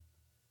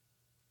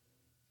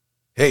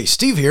Hey,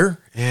 Steve here,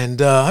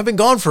 and I've been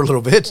gone for a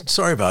little bit.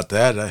 Sorry about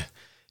that. I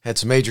had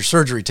some major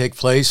surgery take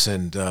place,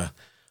 and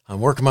I'm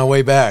working my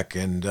way back.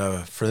 And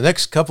for the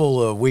next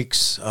couple of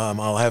weeks,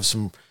 I'll have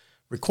some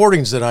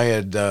recordings that I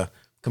had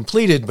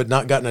completed but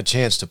not gotten a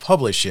chance to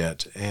publish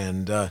yet.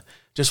 And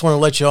just want to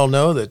let you all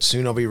know that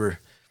soon I'll be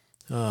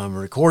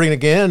recording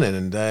again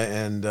and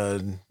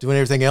doing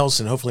everything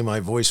else, and hopefully my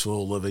voice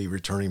will be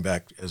returning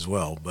back as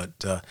well.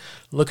 But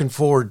looking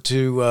forward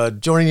to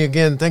joining you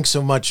again. Thanks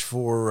so much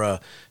for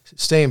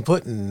staying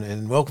put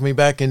and welcoming me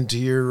back into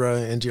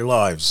your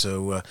lives.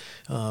 So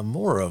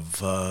more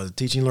of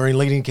Teaching, Learning,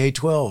 Leading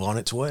K-12 on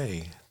its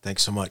way.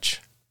 Thanks so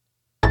much.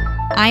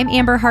 I'm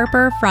Amber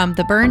Harper from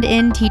the Burned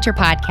In Teacher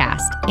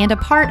Podcast and a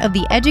part of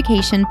the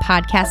Education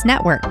Podcast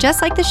Network,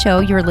 just like the show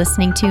you're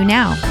listening to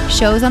now.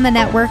 Shows on the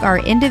network are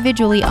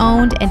individually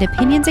owned and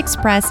opinions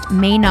expressed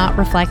may not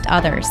reflect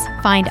others.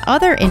 Find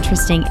other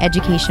interesting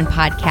education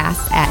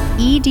podcasts at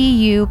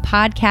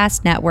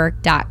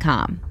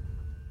edupodcastnetwork.com.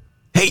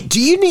 Hey,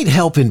 do you need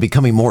help in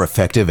becoming more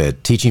effective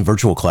at teaching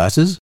virtual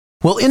classes?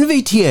 Well,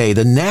 NVTA,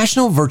 the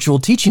National Virtual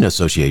Teaching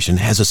Association,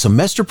 has a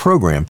semester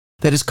program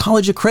that is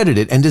college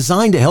accredited and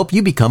designed to help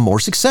you become more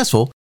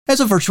successful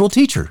as a virtual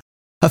teacher.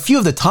 A few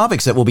of the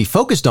topics that will be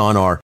focused on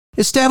are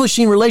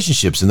establishing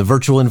relationships in the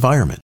virtual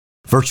environment,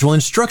 virtual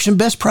instruction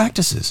best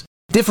practices,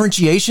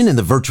 differentiation in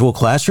the virtual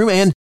classroom,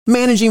 and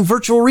managing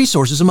virtual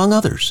resources, among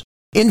others.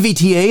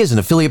 NVTA is an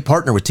affiliate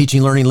partner with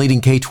Teaching, Learning, Leading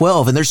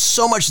K-12, and there's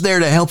so much there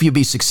to help you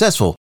be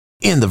successful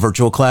in the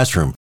virtual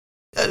classroom.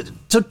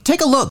 So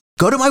take a look.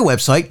 Go to my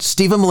website,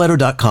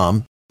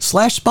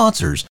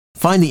 stevenmiletto.com/sponsors,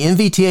 find the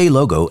NVTA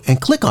logo,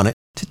 and click on it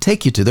to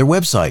take you to their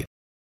website.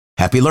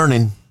 Happy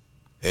learning.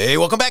 Hey,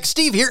 welcome back.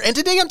 Steve here, and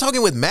today I'm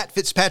talking with Matt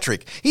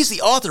Fitzpatrick. He's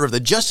the author of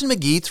the Justin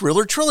McGee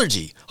Thriller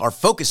Trilogy. Our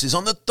focus is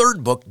on the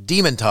third book,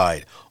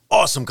 Demontide.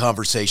 Awesome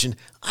conversation.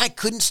 I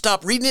couldn't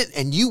stop reading it,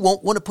 and you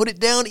won't want to put it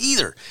down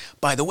either.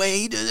 By the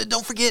way,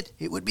 don't forget,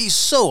 it would be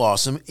so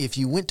awesome if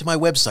you went to my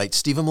website,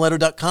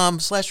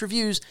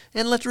 stevenmiletto.com/reviews,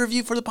 and left a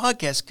review for the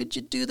podcast. Could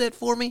you do that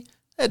for me?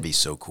 That'd be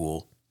so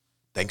cool.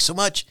 Thanks so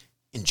much.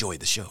 Enjoy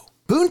the show.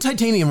 Boone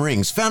Titanium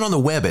Rings, found on the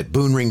web at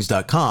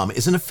boonrings.com,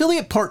 is an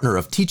affiliate partner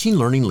of Teaching,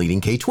 Learning,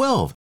 Leading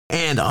K-12.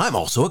 And I'm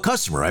also a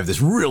customer. I have this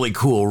really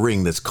cool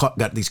ring that's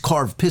got these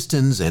carved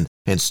pistons and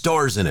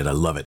stars in it. I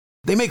love it.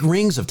 They make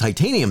rings of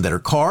titanium that are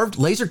carved,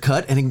 laser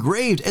cut, and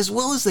engraved, as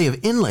well as they have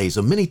inlays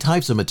of many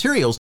types of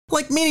materials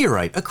like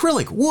meteorite,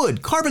 acrylic,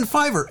 wood, carbon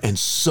fiber, and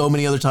so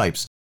many other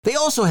types. They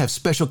also have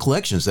special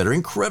collections that are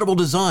incredible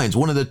designs.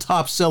 One of the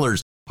top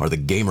sellers are the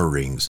Gamer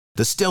Rings,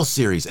 the Stealth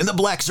Series, and the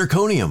Black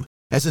Zirconium.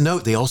 As a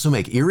note, they also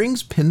make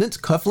earrings, pendants,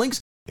 cufflinks,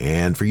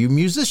 and for you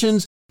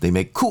musicians, they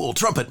make cool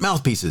trumpet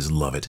mouthpieces.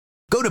 Love it.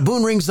 Go to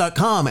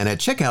boonrings.com and at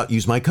checkout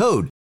use my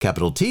code,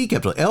 capital T,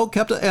 capital L,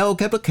 capital L,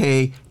 capital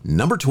K,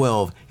 number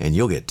 12, and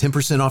you'll get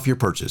 10% off your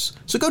purchase.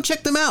 So go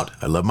check them out.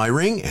 I love my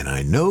ring, and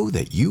I know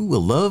that you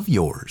will love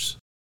yours.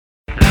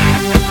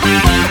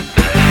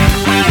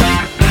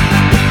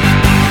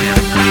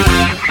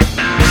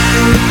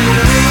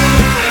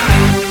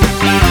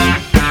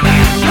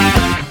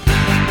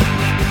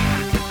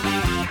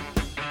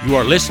 You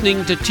are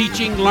listening to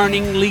Teaching,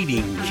 Learning,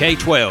 Leading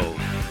K-12,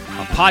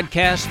 a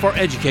podcast for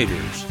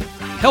educators,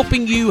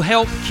 helping you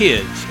help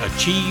kids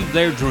achieve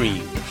their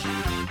dreams.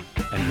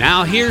 And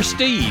now here's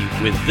Steve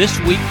with this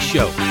week's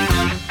show.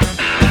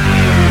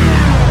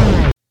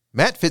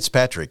 Matt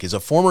Fitzpatrick is a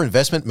former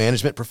investment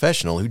management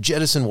professional who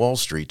jettisoned Wall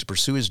Street to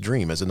pursue his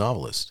dream as a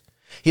novelist.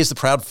 He is the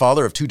proud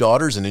father of 2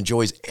 daughters and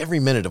enjoys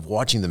every minute of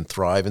watching them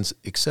thrive and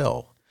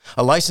excel.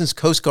 A licensed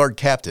Coast Guard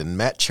captain,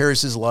 Matt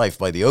cherishes life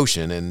by the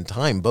ocean and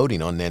time boating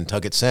on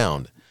Nantucket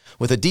Sound.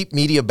 With a deep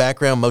media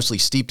background mostly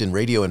steeped in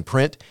radio and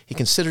print, he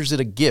considers it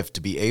a gift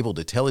to be able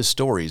to tell his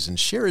stories and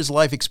share his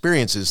life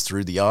experiences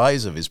through the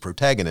eyes of his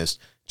protagonist,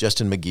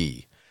 Justin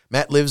McGee.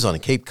 Matt lives on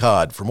Cape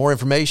Cod. For more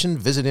information,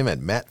 visit him at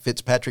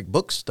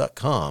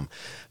mattfitzpatrickbooks.com.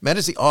 Matt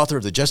is the author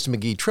of the Justin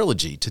McGee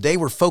Trilogy. Today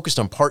we're focused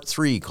on part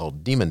 3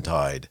 called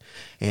Demontide.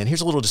 And here's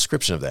a little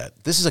description of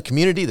that. This is a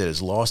community that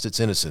has lost its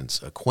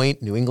innocence, a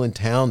quaint New England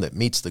town that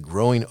meets the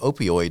growing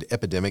opioid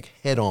epidemic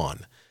head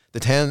on.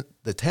 The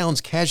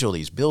town's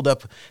casualties build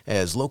up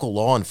as local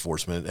law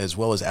enforcement, as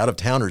well as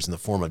out-of-towners in the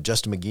form of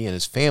Justin McGee and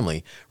his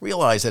family,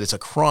 realize that it's a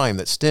crime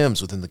that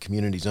stems within the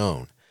community's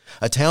own.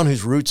 A town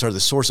whose roots are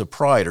the source of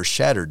pride are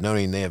shattered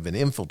knowing they have been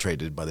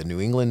infiltrated by the New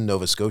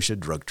England-Nova Scotia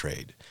drug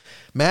trade.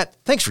 Matt,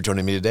 thanks for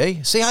joining me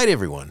today. Say hi to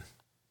everyone.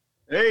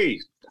 Hey,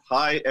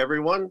 hi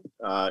everyone.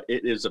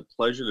 It is a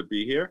pleasure to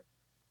be here,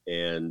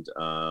 and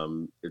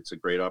it's a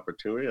great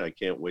opportunity. I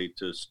can't wait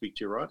to speak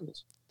to your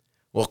audience.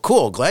 Well,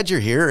 cool. Glad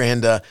you're here,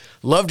 and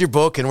loved your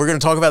book, and we're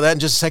going to talk about that in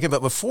just a second.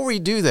 But before we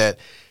do that,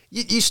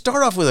 you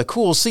start off with a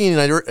cool scene,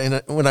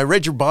 and when I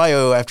read your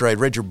bio after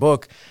I'd read your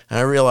book, I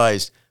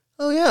realized,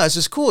 oh yeah, this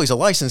is cool. He's a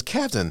licensed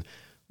captain.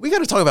 We got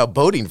to talk about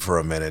boating for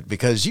a minute,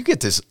 because you get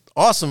this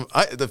awesome.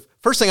 The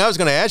first thing I was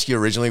going to ask you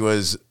originally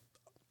was,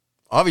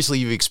 obviously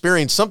you've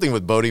experienced something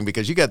with boating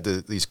because you got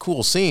these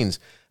cool scenes.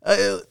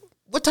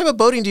 What type of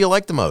boating do you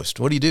like the most?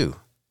 What do you do?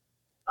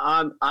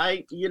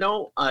 I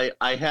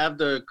have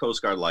the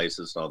Coast Guard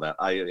license and all that.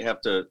 I have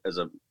to, as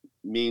a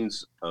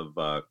means of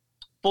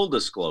full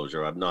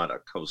disclosure, I'm not a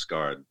Coast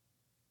Guard.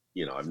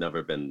 I've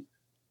never been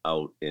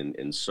out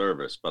in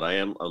service, but I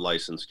am a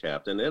licensed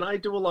captain, and I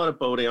do a lot of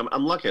boating.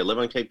 I'm lucky. I live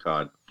on Cape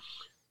Cod,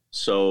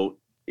 so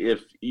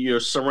if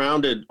you're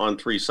surrounded on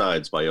three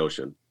sides by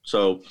ocean,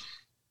 so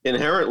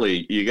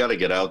inherently you got to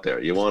get out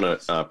there. You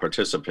want to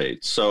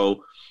participate.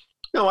 So.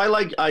 No,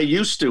 I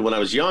used to, when I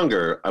was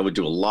younger, I would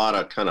do a lot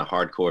of kind of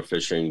hardcore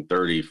fishing,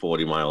 30,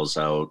 40 miles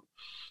out,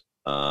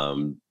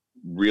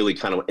 really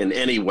kind of in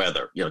any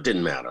weather, it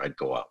didn't matter. I'd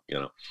go out,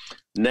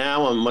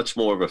 Now I'm much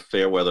more of a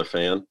fair weather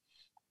fan.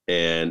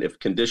 And if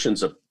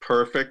conditions are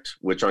perfect,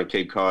 which on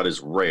Cape Cod is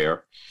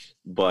rare,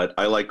 but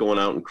I like going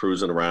out and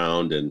cruising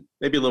around and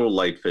maybe a little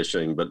light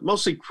fishing, but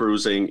mostly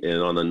cruising.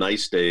 And on the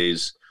nice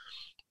days,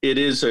 it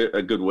is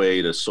a good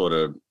way to sort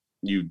of,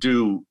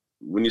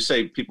 when you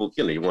say people,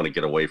 you want to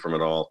get away from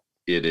it all,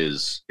 it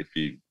is, if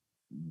you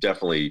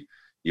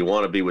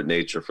want to be with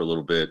nature for a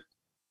little bit,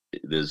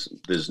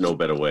 there's no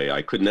better way.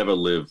 I could never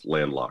live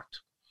landlocked.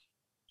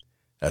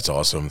 That's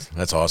awesome.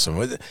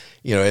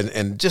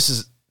 And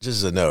just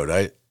as a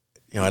note,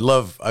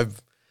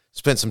 I've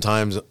spent some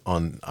times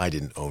I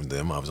didn't own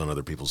them. I was on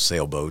other people's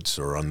sailboats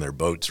or on their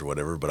boats or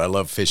whatever, but I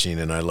love fishing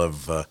and I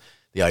love,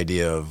 the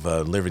idea of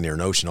living near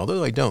an ocean,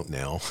 although I don't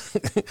now.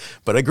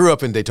 But I grew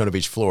up in Daytona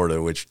Beach,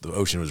 Florida, which the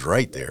ocean was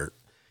right there.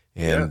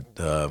 And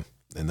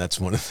that's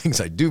one of the things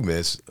I do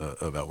miss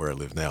about where I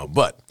live now.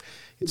 But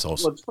it's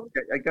also... Well, it's funny.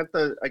 I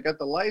got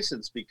the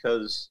license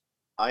because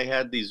I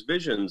had these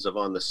visions of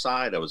on the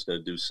side I was going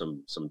to do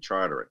some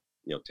chartering,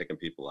 taking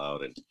people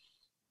out. And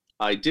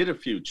I did a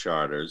few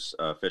charters,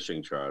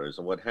 fishing charters.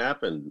 And what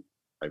happened,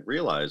 I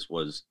realized,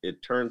 was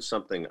it turned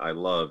something I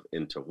love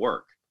into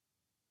work.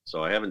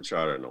 So I haven't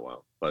chartered in a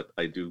while, but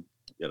I do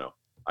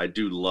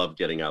love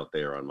getting out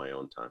there on my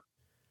own time.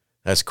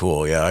 That's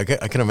cool. Yeah, I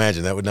can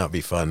imagine that would not be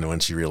fun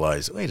once you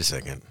realize, wait a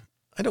second,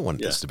 I don't want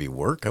this to be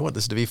work. I want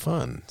this to be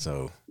fun.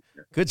 So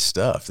good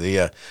stuff.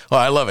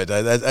 I love it.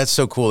 That's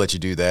so cool that you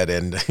do that.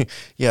 And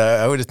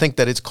I would think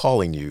that it's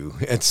calling you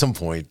at some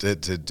point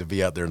to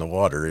be out there in the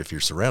water if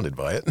you're surrounded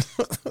by it.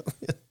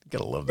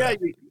 Gotta love that.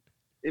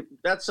 Yeah,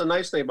 that's the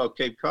nice thing about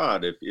Cape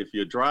Cod. If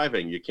you're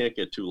driving, you can't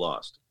get too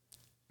lost.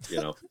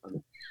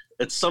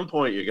 At some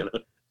point you're going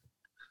to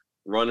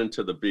run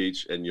into the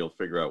beach and you'll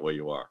figure out where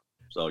you are.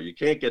 So you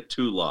can't get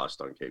too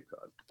lost on Cape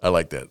Cod. I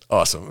like that.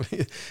 Awesome.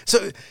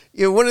 So,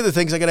 one of the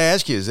things I got to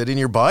ask you is that in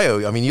your bio,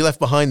 you left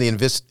behind the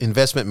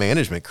investment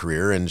management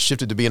career and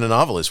shifted to being a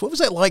novelist. What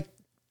was that like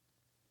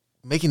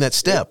making that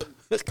step?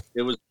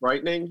 It was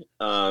frightening.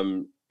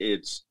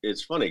 It's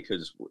funny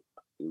because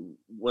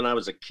when I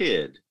was a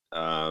kid,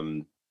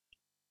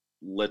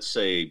 let's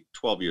say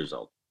 12 years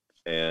old,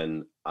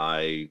 and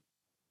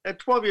at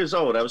 12 years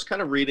old, I was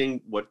kind of reading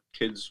what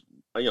kids,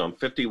 I'm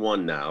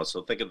 51 now,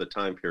 so think of the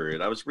time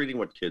period. I was reading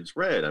what kids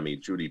read.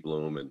 Judy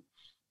Blume and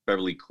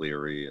Beverly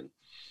Cleary.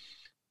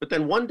 But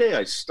then one day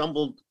I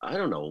stumbled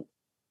upon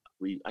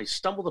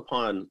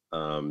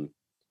a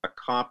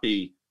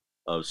copy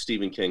of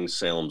Stephen King's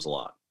Salem's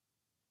Lot.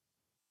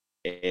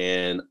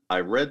 And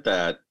I read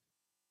that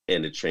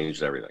and it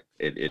changed everything.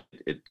 It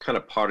kind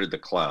of parted the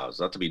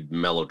clouds, not to be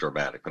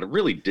melodramatic, but it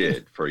really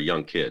did for a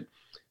young kid.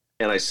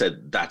 And I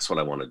said, that's what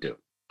I want to do.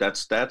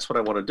 That's what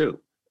I want to do.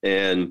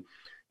 And,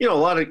 a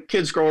lot of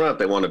kids growing up,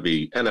 they want to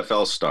be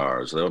NFL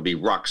stars, they want to be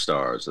rock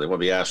stars, they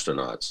want to be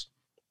astronauts.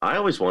 I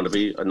always wanted to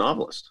be a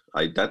novelist.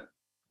 That's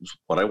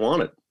what I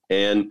wanted.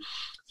 And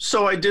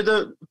so I did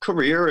a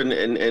career and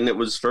it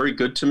was very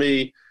good to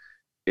me.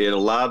 It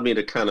allowed me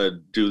to kind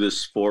of do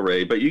this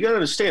foray, but you got to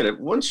understand it.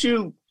 Once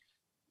you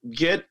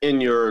get in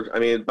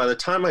by the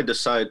time I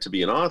decided to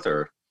be an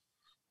author,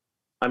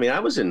 I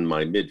was in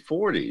my mid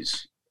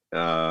 40s.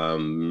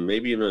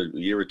 Maybe even a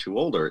year or two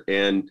older.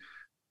 And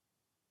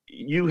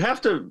you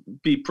have to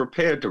be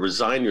prepared to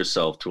resign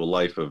yourself to a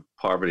life of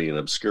poverty and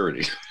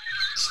obscurity.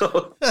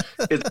 So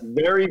it's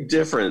very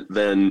different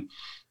than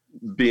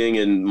being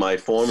in my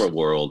former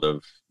world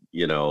of,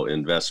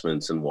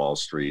 investments in Wall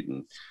Street,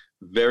 and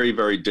very,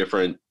 very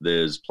different.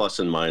 There's plus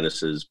and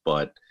minuses,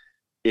 but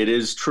it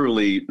is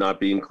truly, not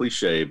being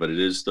cliche, but it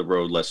is the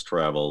road less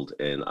traveled,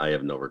 and I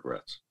have no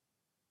regrets.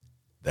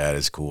 That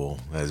is cool.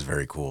 That is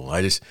very cool.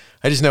 I just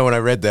know when I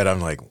read that, I'm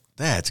like,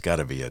 that's got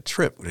to be a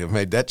trip. It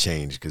made that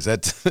change because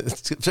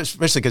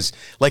especially because,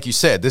 like you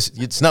said,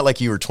 it's not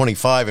like you were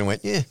 25 and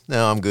went,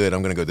 no, I'm good.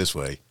 I'm going to go this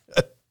way.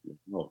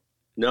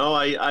 No,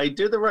 I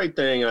did the right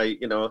thing. I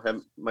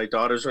have, my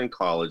daughters are in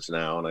college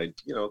now, and I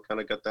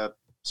kind of got that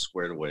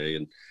squared away.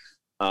 And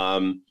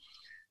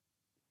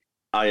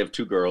I have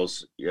two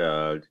girls,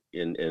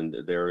 and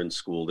they're in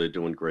school. They're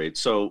doing great.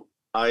 So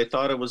I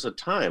thought it was a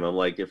time. I'm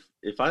like,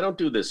 if I don't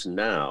do this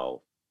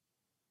now,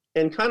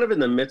 and kind of in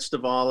the midst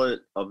of all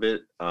of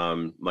it,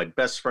 my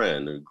best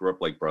friend, who grew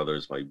up like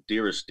brothers, my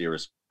dearest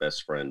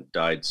best friend,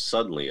 died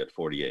suddenly at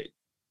 48.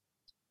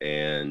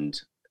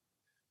 And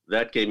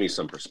that gave me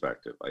some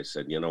perspective. I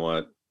said, you know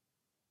what?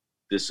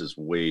 This is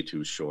way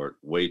too short,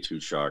 way too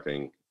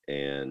shocking.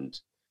 And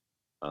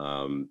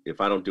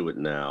if I don't do it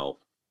now,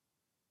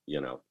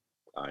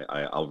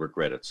 I'll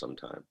regret it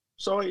sometime.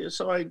 So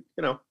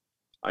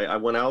I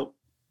went out,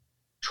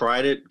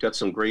 tried it, got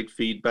some great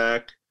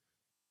feedback,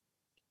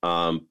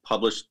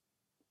 published.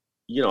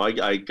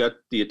 I got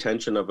the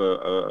attention of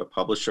a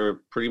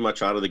publisher pretty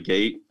much out of the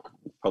gate.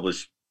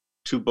 Published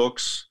 2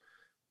 books.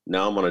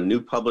 Now I'm on a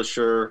new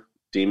publisher.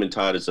 Demon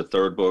Tide is the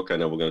 3rd book I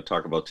know we're going to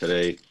talk about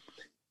today.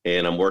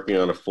 And I'm working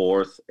on a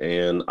 4th,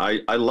 and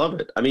I love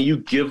it. I mean, you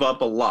give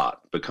up a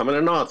lot becoming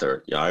an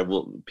author.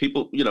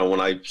 People,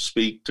 when I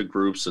speak to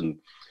groups and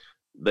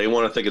they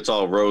want to think it's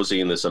all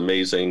rosy and this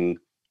amazing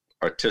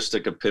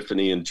artistic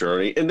epiphany and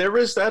journey. And there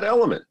is that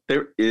element.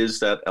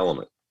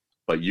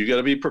 But you got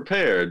to be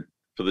prepared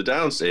for the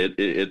downside.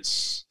 It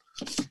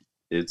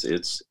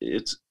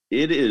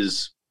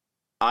is,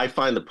 I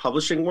find the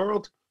publishing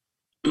world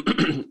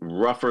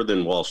rougher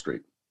than Wall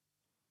Street.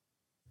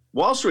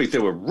 Wall Street,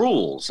 there were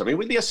rules. I mean,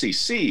 with the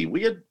SEC,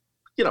 we had,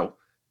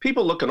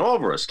 people looking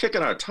over us,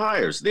 kicking our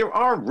tires. There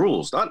are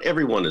rules. Not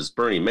everyone is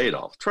Bernie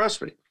Madoff.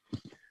 Trust me.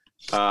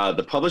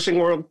 The publishing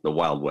world, the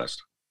Wild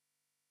West.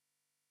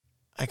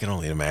 I can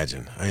only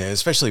imagine,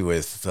 especially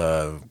with,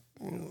 kind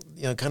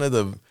of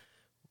the,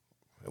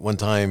 at one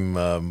time,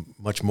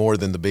 much more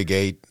than the Big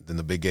Eight, then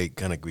the Big Eight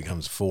kind of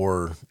becomes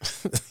 4,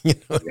 Yeah.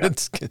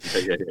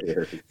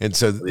 And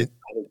so,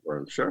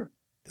 sure.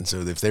 And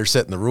so if they're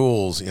setting the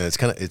rules,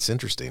 it's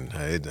interesting.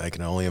 I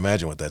can only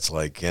imagine what that's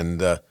like.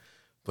 And,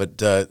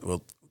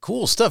 well,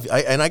 cool stuff.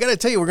 I got to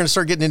tell you, we're going to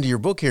start getting into your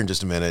book here in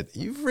just a minute.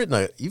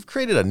 You've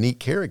created a neat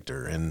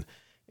character, and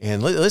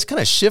let's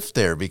kind of shift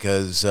there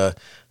because you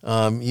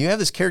have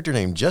this character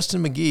named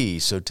Justin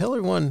McGee. So tell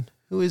everyone,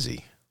 who is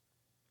he?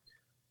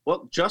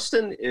 Well,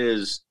 Justin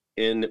is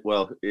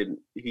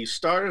he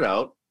started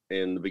out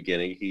in the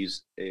beginning.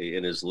 He's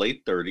in his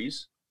late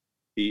 30s.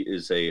 He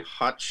is a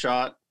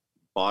hotshot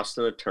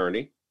Boston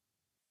attorney,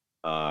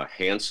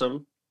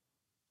 handsome,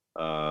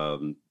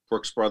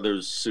 Brooks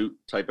Brothers suit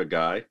type of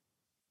guy,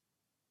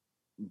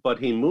 but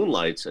he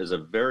moonlights as a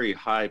very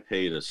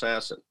high-paid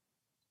assassin.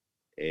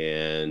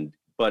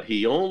 But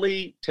he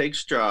only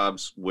takes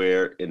jobs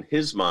where, in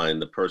his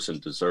mind, the person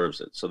deserves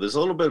it. So there's a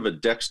little bit of a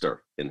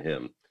Dexter in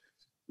him.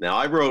 Now,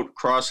 I wrote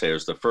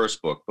Crosshairs, the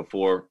first book,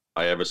 before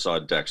I ever saw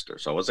Dexter,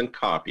 so I wasn't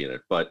copying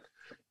it, but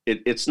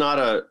it's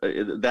not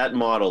that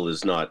model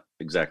is not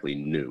exactly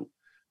new.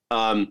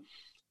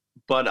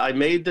 But I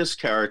made this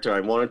character. I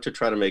wanted to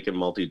try to make him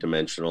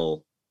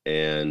multidimensional,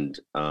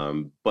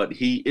 but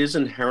he is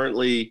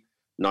inherently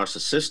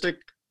narcissistic,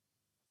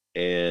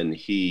 and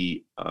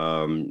he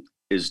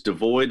is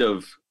devoid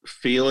of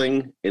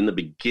feeling in the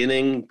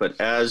beginning, but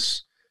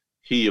as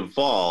he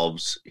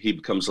evolves, he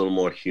becomes a little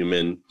more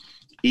human,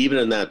 even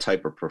in that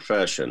type of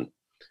profession.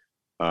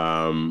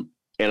 And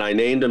I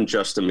named him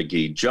Justin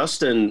McGee.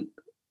 Justin,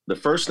 the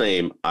first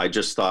name, I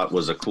just thought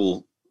was a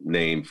cool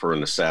name for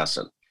an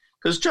assassin.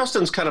 Because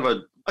Justin's kind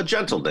of a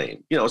gentle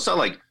name. It's not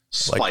like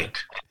Spike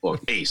or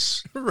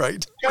Ace.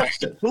 Right.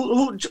 Justin.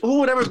 Who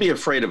would ever be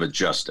afraid of a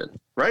Justin,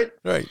 right?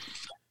 Right.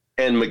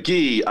 And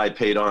McGee, I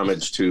paid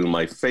homage to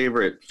my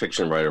favorite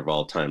fiction writer of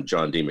all time,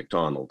 John D.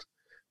 MacDonald,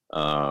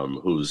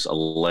 who's a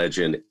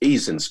legend.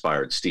 He's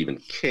inspired Stephen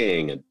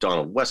King and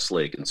Donald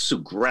Westlake and Sue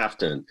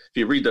Grafton. If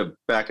you read the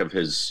back of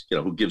his,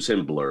 who gives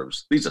him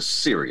blurbs, these are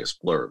serious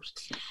blurbs.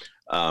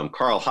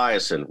 Carl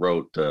Hiaasen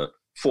wrote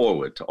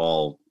foreword to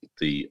all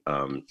the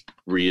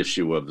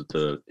reissue of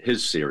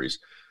his series.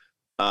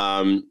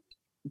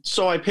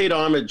 So I paid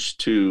homage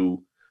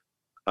to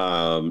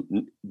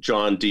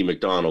John D.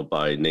 MacDonald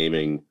by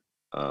naming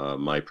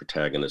my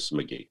protagonist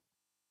McGee.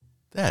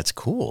 That's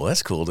cool.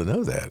 That's cool to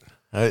know that.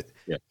 I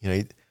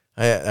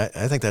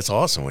think that's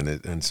awesome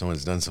when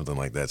someone's done something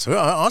like that. So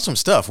awesome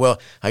stuff. Well,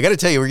 I got to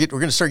tell you, we're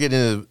going to start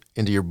getting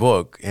into your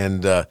book,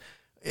 and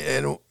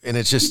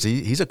it's just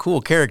he's a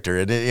cool character.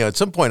 And at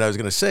some point, I was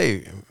going to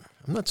say,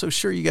 I'm not so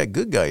sure you got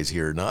good guys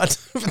here or not,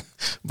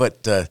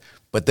 but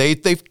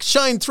they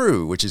shine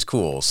through, which is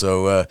cool.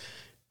 So,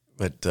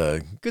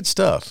 good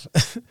stuff.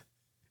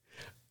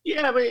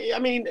 Yeah, but I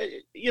mean,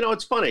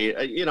 it's funny.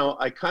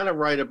 I kind of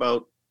write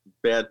about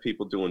bad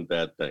people doing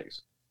bad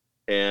things,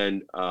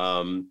 and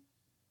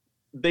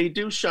they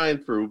do shine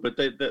through, but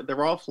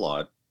they're all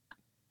flawed,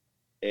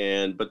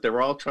 but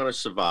they're all trying to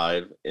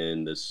survive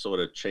in this sort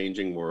of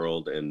changing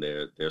world, and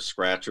they're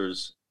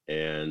scratchers,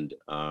 and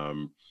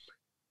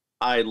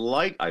I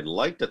like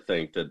to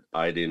think that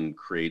I didn't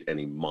create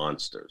any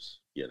monsters.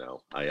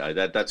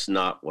 That's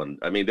not one.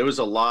 I mean, there was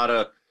a lot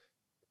of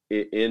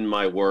in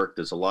my work.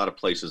 There's a lot of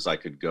places I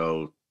could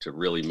go to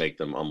really make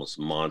them almost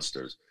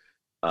monsters.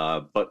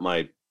 But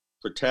my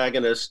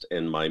protagonist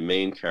and my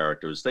main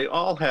characters, they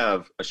all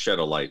have a shed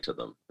of light to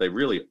them. They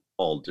really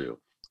all do.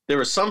 There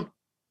are some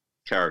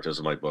characters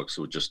in my books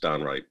who are just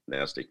downright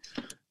nasty.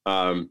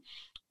 And,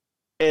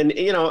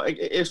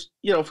 if,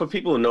 for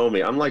people who know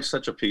me, I'm like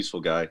such a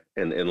peaceful guy,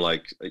 and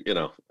like,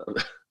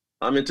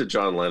 I'm into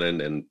John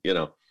Lennon and,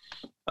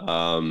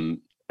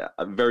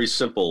 a very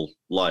simple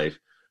life.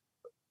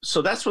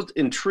 So that's what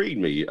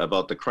intrigued me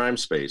about the crime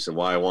space and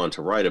why I wanted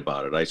to write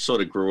about it. I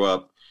sort of grew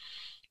up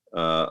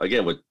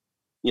again, with,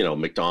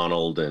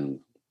 McDonald and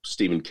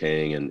Stephen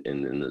King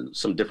and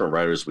some different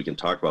writers we can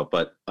talk about.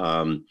 But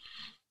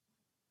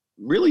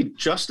really,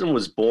 Justin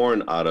was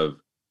born out of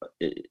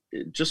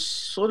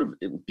just sort of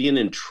being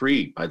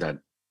intrigued by that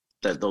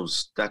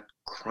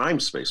crime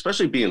space,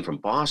 especially being from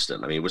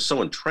Boston. I mean, it was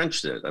so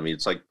entrenched in it. I mean,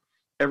 it's like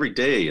every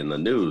day in the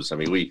news. I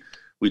mean, we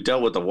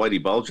dealt with the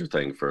Whitey Bulger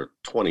thing for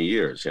 20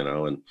 years,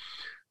 and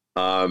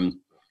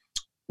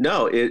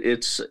no,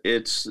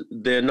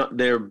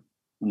 they're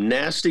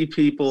nasty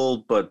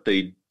people, but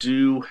they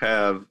do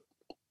have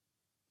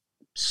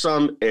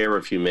some air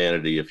of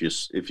humanity if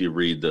you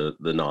read the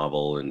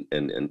novel, and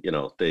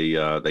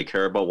they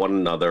care about one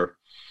another,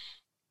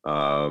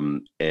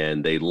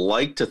 and they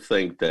like to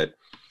think that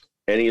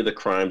any of the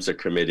crimes they're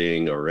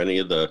committing or any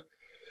of the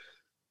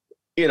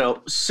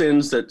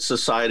sins that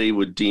society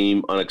would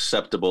deem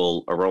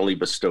unacceptable are only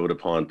bestowed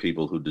upon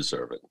people who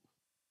deserve it.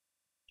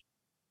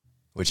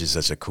 Which is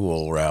such a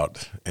cool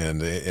route,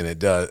 and it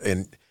does.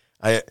 And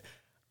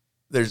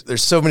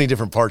there's so many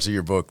different parts of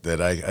your book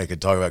that I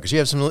could talk about, because you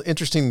have some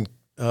interesting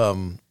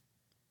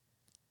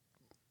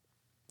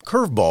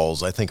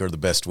curveballs, I think, are the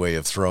best way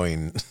of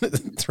throwing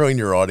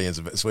your audience,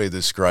 the best way of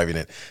describing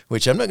it,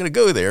 which I'm not going to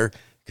go there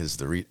because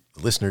the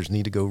listeners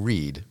need to go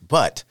read.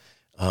 But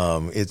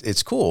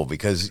it's cool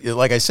because,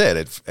 like I said,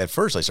 at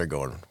first I started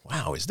going,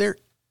 wow, is there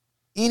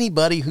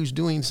anybody who's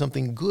doing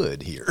something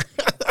good here?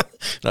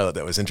 I thought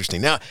that was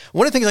interesting. Now,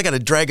 one of the things I got to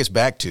drag us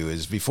back to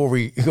is, before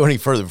we go any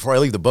further, before I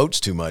leave the boats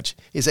too much,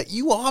 is that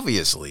you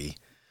obviously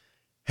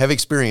have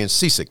experienced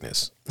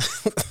seasickness.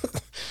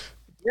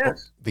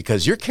 Yes.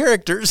 Because your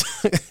characters,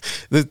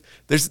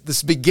 there's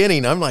this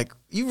beginning, I'm like,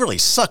 you really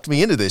sucked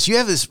me into this. You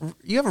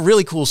have a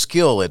really cool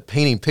skill at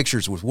painting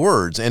pictures with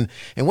words. And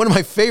one of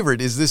my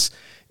favorite is this,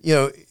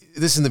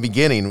 this in the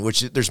beginning,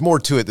 which there's more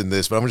to it than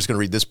this, but I'm just going to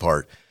read this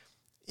part.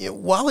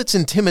 While its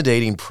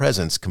intimidating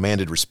presence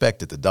commanded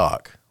respect at the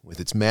dock, with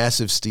its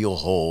massive steel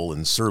hull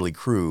and surly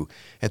crew,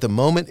 at the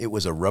moment it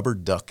was a rubber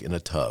duck in a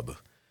tub.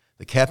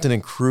 The captain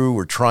and crew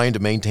were trying to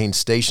maintain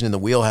station in the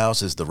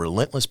wheelhouse as the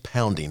relentless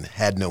pounding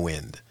had no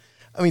end.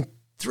 I mean,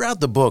 throughout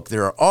the book,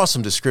 there are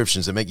awesome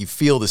descriptions that make you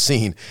feel the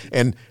scene.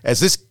 And as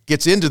this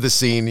gets into the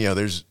scene,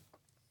 there's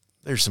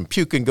some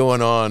puking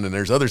going on, and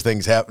there's other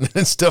things happening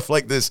and stuff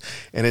like this.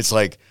 And it's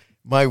like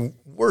my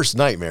worst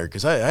nightmare,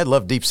 because I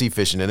love deep sea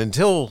fishing. And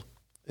until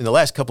in the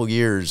last couple of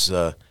years,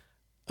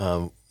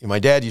 my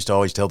dad used to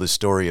always tell this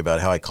story about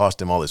how I cost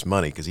him all this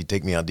money, because he'd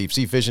take me out deep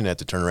sea fishing and have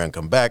to turn around and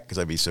come back because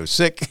I'd be so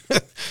sick.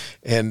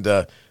 And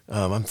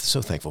I'm so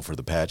thankful for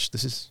the Patch.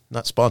 This is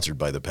not sponsored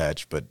by the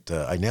Patch, but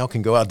I now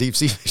can go out deep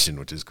sea fishing,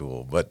 which is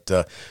cool. But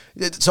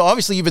so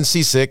obviously you've been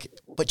seasick,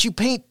 but you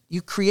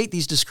create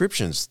these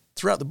descriptions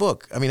throughout the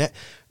book. I mean,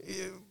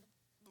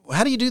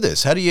 how do you do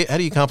this? How do you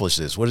accomplish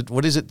this?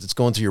 What is it that's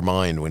going through your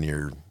mind when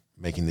you're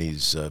making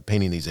these,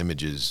 painting these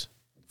images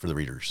for the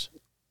readers?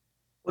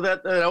 Well,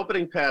 that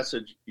opening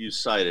passage you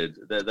cited,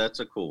 that's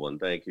a cool one.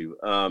 Thank you.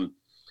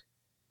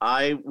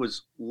 I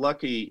was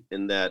lucky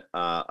in that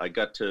I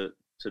got to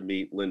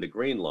meet Linda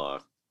Greenlaw.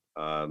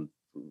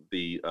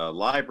 The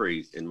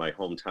library in my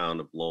hometown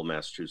of Lowell,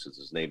 Massachusetts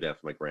is named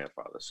after my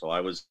grandfather. So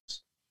I was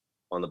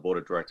on the board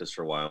of directors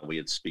for a while. We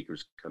had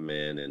speakers come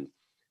in, and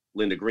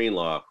Linda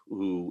Greenlaw,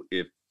 who,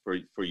 if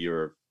for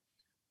your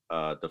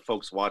the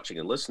folks watching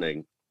and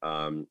listening,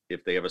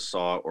 if they ever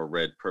saw or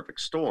read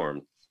Perfect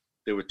Storm,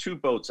 there were two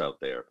boats out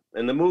there,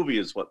 and the movie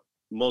is what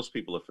most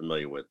people are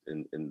familiar with,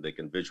 and they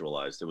can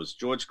visualize. There was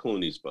George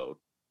Clooney's boat,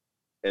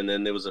 and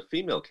then there was a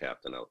female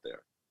captain out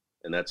there,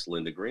 and that's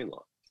Linda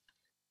Greenlaw.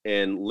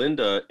 And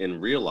Linda, in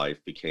real life,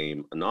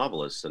 became a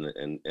novelist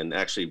and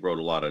actually wrote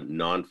a lot of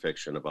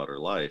nonfiction about her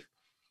life.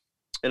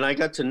 And I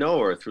got to know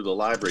her through the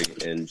library,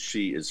 and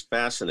she is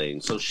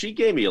fascinating. So she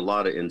gave me a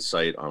lot of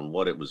insight on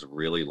what it was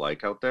really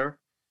like out there.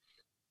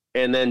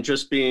 And then,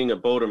 just being a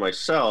boater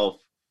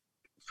myself,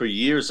 for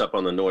years up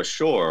on the North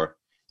Shore,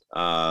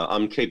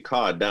 I'm Cape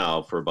Cod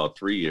now for about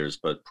 3 years,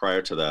 but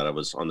prior to that, I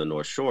was on the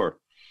North Shore.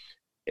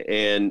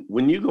 And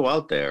when you go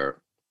out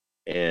there,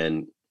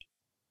 and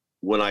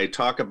when I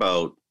talk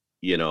about,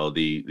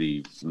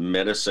 the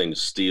menacing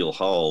steel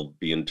hull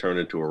being turned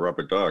into a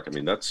rubber duck, I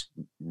mean, that's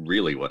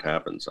really what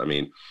happens. I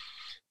mean,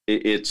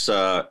 it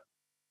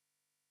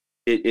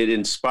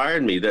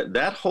inspired me.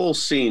 That whole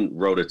scene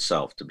wrote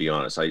itself, to be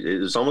honest.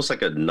 It was almost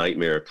like a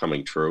nightmare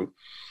coming true.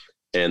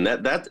 And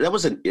that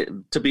was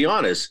to be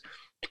honest,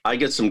 I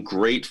get some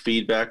great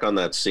feedback on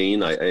that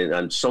scene.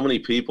 And so many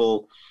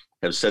people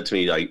have said to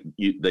me,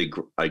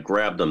 I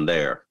grabbed them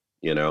there,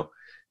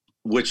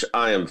 which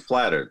I am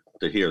flattered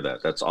to hear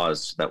that.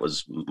 That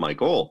was my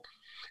goal.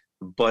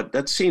 But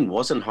that scene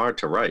wasn't hard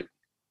to write.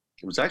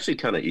 It was actually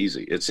kind of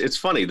easy. It's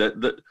funny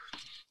that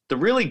the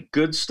really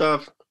good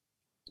stuff,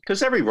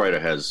 because every writer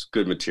has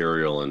good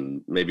material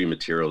and maybe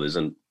material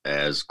isn't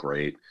as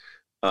great.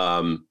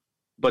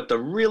 But the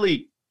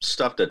really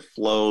stuff that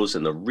flows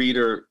and the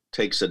reader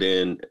takes it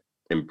in,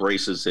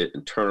 embraces it,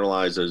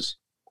 internalizes,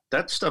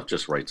 that stuff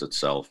just writes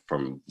itself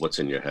from what's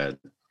in your head.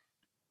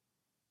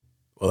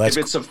 Well, if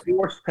it's a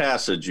forced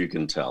passage, you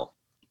can tell.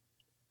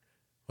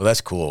 Well,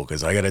 that's cool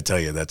because I got to tell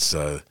you, that's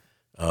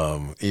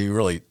you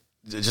really,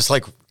 just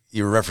like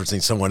you were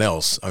referencing someone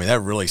else. I mean,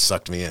 that really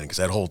sucked me in because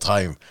that whole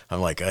time I'm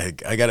like, I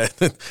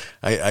gotta,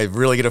 I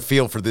really get a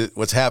feel for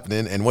what's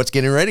happening and what's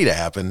getting ready to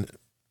happen,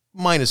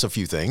 minus a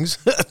few things,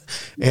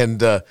 and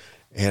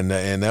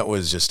that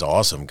was just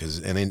awesome because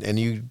and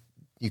you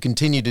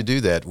continue to do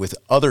that with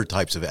other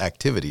types of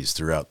activities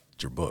throughout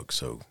your book.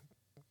 So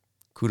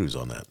kudos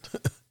on that.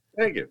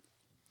 Thank you.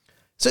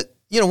 So,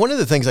 one of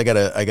the things I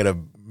gotta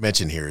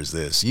mention here is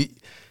this. You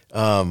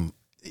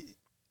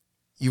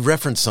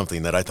referenced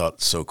something that I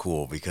thought so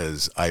cool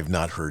because I've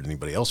not heard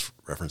anybody else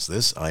reference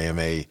this. I am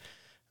a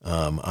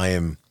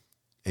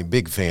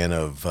big fan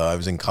of, I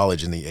was in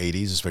college in the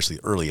 80s, especially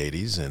early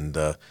 80s.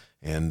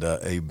 And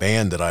a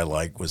band that I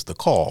liked was The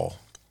Call.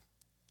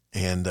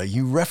 And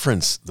you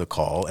reference The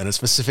Call and a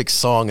specific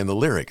song in the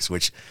lyrics,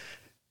 which,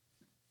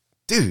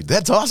 dude,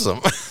 that's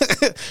awesome.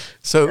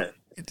 So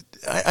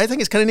I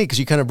think it's kind of neat because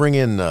you kind of bring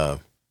in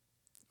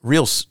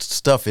real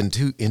stuff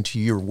into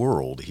your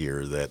world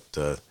here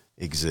that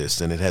exists,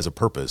 and it has a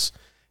purpose.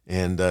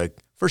 And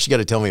first, you got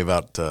to tell me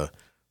about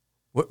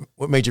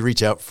what made you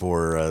reach out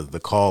for The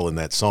Call in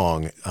that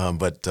song.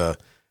 But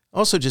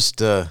also,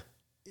 just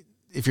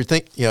if you're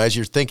as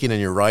you're thinking and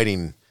you're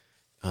writing,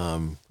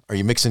 are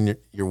you mixing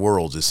your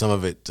worlds? Is some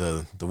of it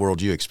the world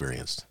you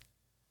experienced?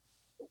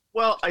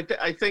 Well,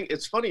 I think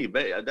it's funny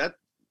that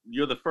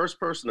you're the first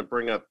person to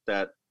bring up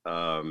that.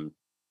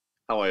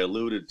 How I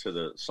alluded to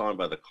the song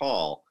by The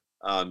Call.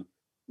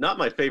 Not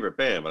my favorite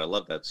band, but I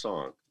love that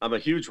song. I'm a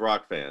huge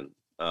rock fan,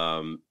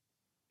 and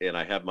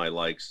I have my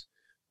likes.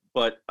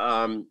 But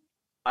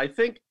I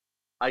think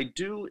I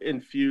do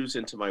infuse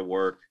into my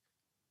work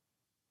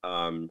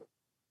some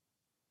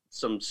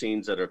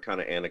scenes that are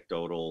kind of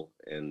anecdotal,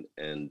 and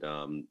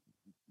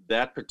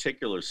that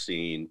particular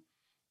scene.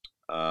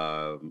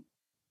 I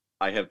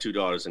have two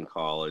daughters in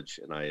college,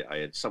 and I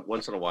had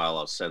once in a while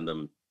I'll send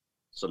them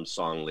some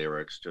song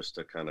lyrics just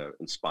to kind of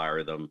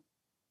inspire them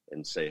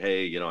and say,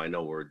 hey, I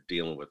know we're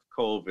dealing with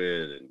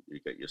COVID and you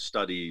get your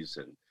studies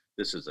and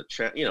this is they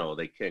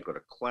can't go to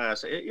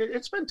class.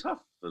 It's been tough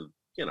for,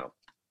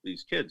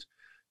 these kids.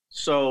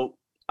 So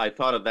I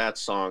thought of that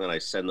song and I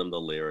send them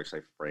the lyrics, I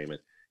frame it.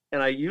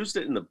 And I used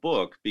it in the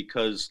book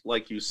because,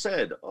 like you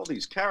said, all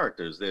these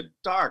characters, they're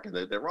dark and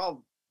they're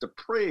all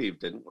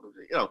depraved. And,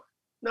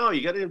 no,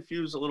 you got to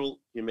infuse a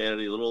little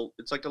humanity,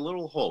 it's like a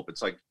little hope.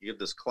 It's like you get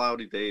this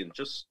cloudy day and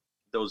just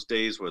those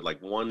days where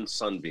like one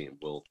sunbeam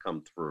will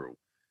come through.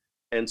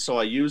 And so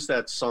I used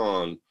that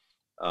song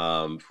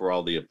for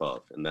all the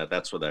above. And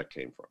that's where that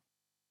came from.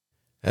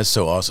 That's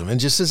so awesome.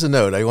 And just as a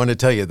note, I want to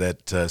tell you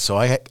that, so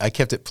I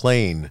kept it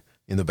playing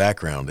in the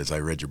background as I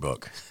read your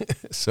book.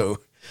 So,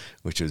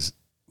 which was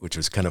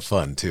kind of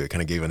fun too. It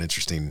kind of gave an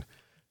interesting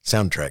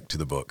soundtrack to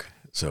the book.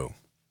 So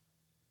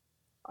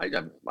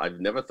I've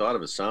never thought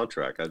of a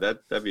soundtrack.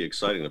 That'd be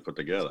exciting to put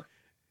together.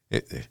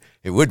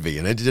 It would be,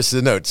 and it just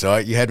a note. So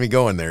you had me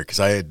going there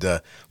because I had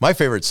my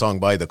favorite song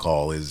by The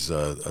Call is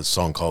a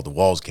song called "The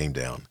Walls Came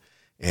Down,"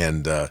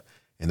 and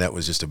that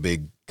was just a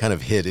big kind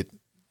of hit. It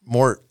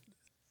more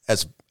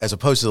as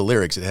opposed to the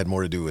lyrics, it had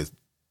more to do with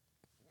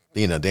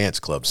being a dance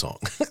club song,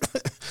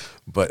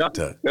 but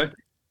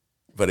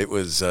it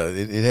was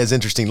it has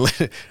interesting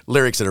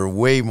lyrics that are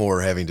way more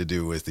having to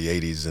do with the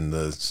 '80s and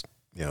the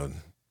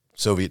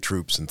Soviet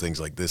troops and things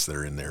like this that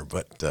are in there.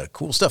 But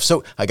cool stuff.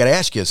 So I got to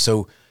ask you.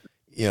 So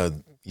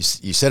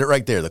you said it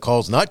right there. The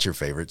Call's not your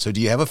favorite. So do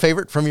you have a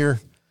favorite from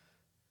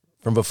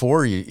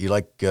before? You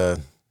like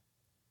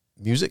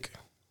music?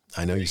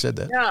 I know you said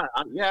that.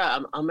 Yeah.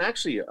 I'm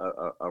actually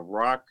a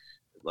rock,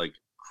 like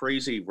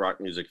crazy rock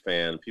music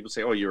fan. People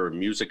say, "Oh, you're a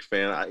music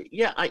fan."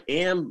 I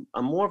am.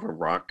 I'm more of a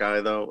rock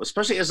guy though,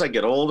 especially as I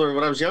get older.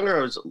 When I was younger,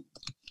 I was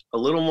a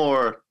little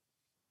more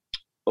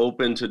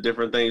open to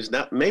different things.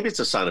 Now, maybe it's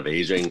a sign of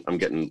aging. I'm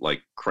getting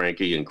like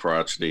cranky and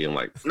crotchety and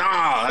like,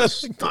 nah,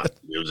 that's not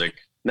music.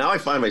 Now I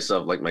find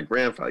myself like my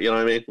grandfather, you know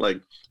what I mean?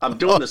 Like I'm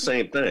doing the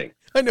same thing.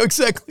 I know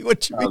exactly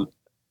what you mean.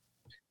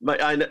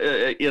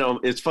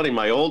 It's funny.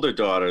 My older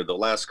daughter, the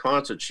last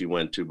concert she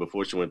went to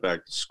before she went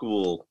back to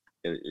school,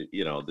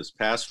 this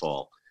past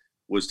fall,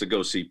 was to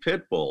go see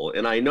Pitbull.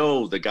 And I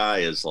know the guy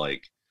is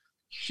like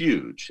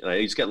huge. And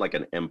he's got like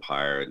an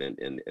empire.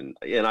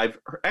 And I've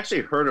actually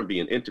heard him be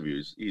in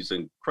interviews. He's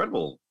an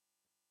incredible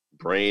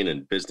brain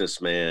and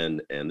businessman.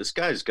 And this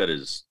guy's got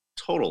his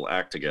total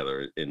act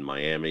together in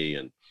Miami.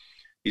 And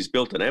he's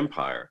built an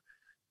empire,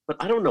 but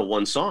I don't know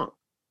one song.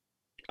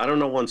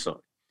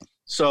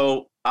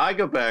 So I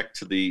go back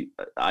to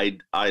I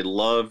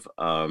love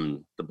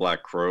the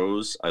Black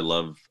Crowes. I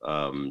love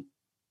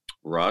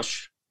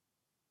Rush.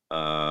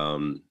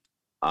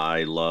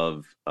 I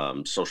love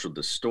Social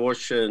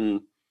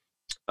Distortion.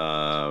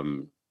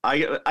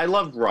 I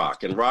love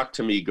rock, and rock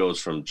to me goes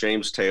from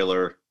James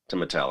Taylor to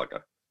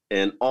Metallica,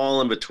 and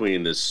all in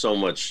between. There's so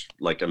much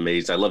like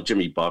amazing. I love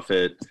Jimmy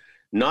Buffett.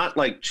 Not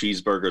like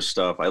cheeseburger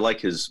stuff. I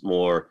like his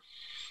more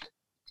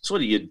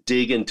sort of, you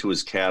dig into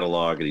his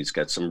catalog and he's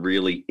got some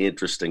really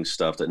interesting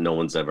stuff that no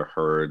one's ever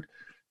heard.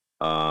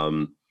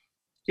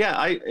 Yeah,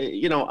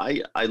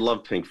 I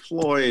love Pink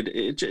Floyd.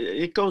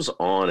 It goes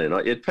on, and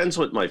it depends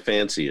what my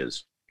fancy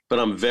is. But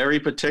I'm very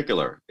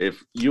particular.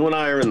 If you and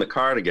I are in the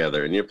car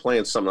together and you're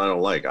playing something I don't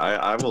like,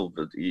 I will.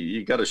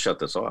 You got to shut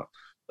this off.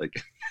 Like,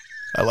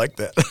 I like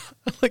that.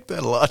 I like that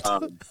a lot.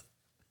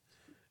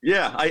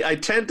 Yeah, I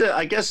tend to.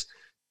 I guess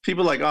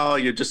people are like, oh,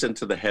 you're just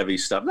into the heavy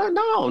stuff.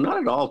 No, not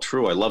at all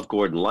true. I love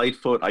Gordon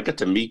Lightfoot. I got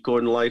to meet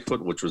Gordon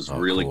Lightfoot, which was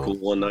really cool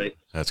one night.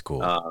 That's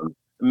cool.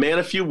 Man,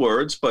 a few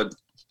words, but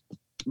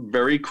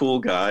very cool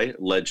guy,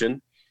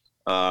 legend.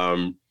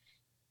 So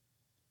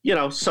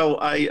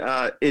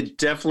it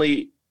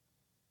definitely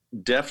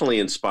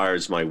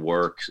inspires my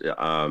work.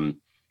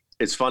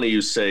 It's funny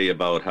you say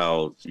about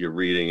how you're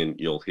reading and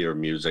you'll hear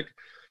music.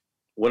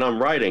 When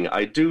I'm writing,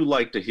 I do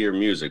like to hear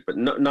music, but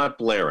not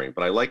blaring,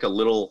 but I like a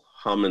little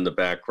hum in the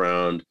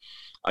background.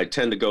 I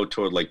tend to go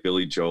toward like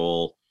Billy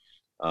Joel,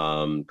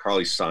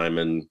 Carly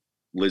Simon,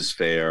 Liz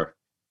Phair,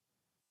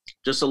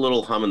 just a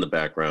little hum in the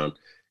background.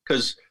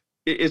 Because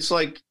it's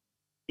like,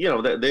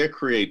 their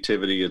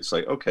creativity. It's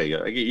like, okay,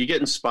 you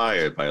get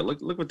inspired by it.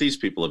 Look what these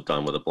people have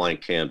done with a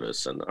blank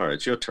canvas. And all right,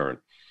 it's your turn.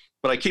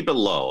 But I keep it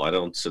low. I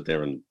don't sit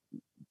there and,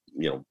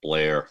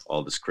 blare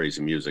all this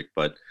crazy music.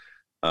 But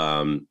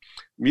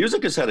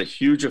music has had a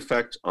huge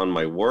effect on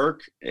my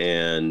work.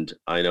 And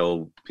I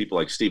know people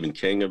like Stephen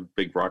King are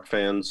big rock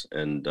fans.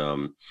 And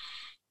but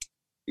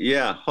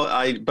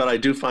I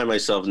do find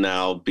myself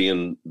now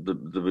being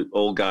the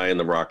old guy in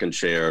the rocking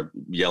chair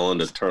yelling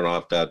to turn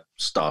off that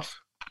stuff.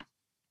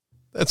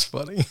 That's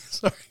funny.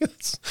 Sorry.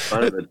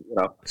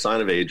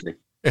 Sign of aging.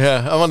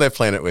 Yeah, I'm on that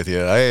planet with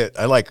you.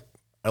 I like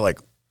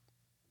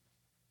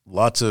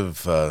lots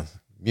of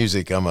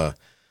music. I'm a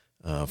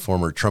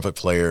former trumpet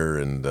player,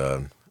 and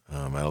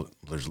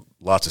there's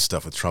lots of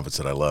stuff with trumpets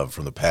that I love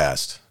from the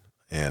past,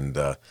 and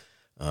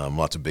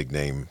lots of big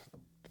name,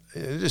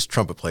 just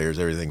trumpet players.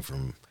 Everything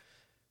from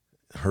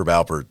Herb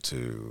Alpert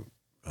to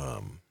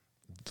a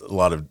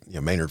lot of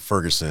Maynard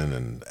Ferguson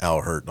and Al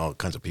Hirt and all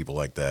kinds of people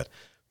like that.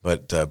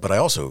 But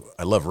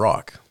I love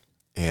rock,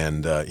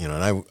 and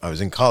and I was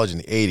in college in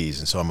the '80s,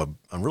 and so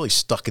I'm really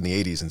stuck in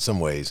the '80s in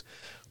some ways,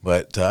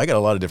 but I got a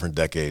lot of different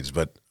decades.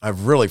 But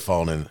I've really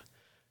fallen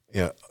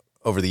in,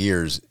 over the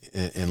years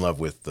in love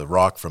with the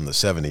rock from the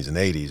 '70s and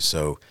 '80s.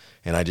 So,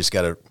 and I just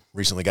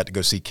recently got to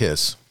go see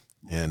Kiss,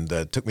 and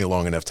it took me a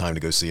long enough time to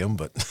go see them,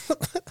 but.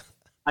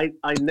 I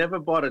never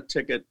bought a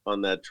ticket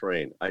on that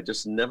train. I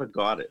just never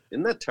got it.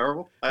 Isn't that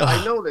terrible?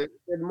 I know they're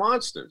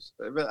monsters,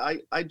 but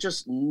I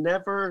just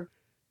never.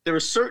 There are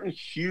certain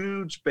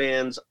huge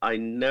bands I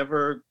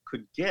never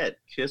could get.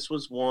 Kiss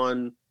was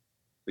one,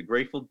 the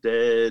Grateful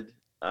Dead.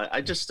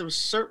 There was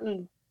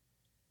certain,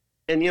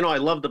 and I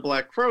love the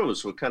Black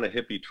Crowes, who were kind of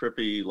hippie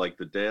trippy like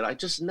the Dead. I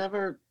just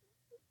never,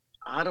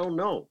 I don't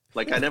know.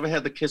 Like I never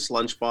had the Kiss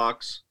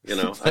lunchbox,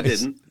 Nice. I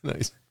didn't.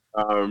 Nice.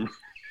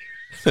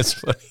 That's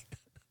funny.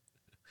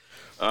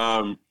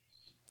 I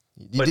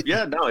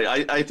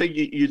think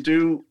you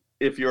do.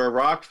 If you're a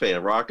rock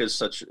fan, rock is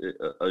such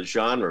a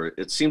genre.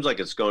 It seems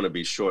like it's going to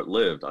be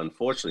short-lived.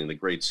 Unfortunately, in the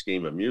great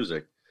scheme of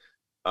music,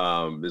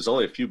 there's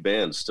only a few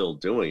bands still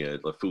doing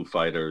it, the Foo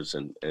Fighters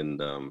and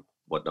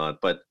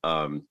whatnot. But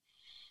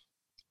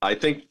I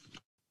think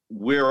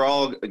we're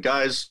all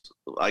guys.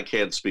 I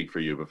can't speak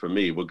for you, but for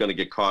me, we're going to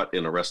get caught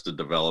in Arrested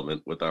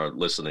Development with our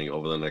listening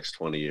over the next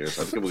 20 years.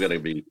 I think we're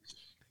going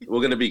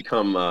to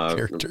become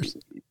characters.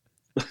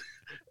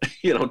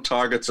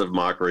 Targets of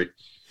mockery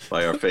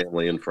by our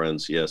family and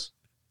friends. Yes.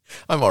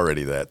 I'm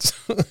already that.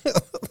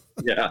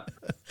 Yeah.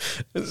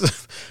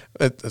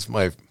 That's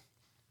my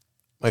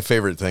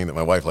favorite thing that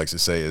my wife likes to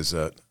say is,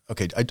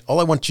 okay,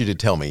 all I want you to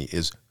tell me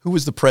is who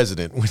was the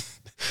president when,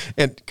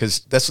 and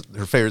because that's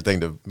her favorite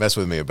thing to mess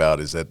with me about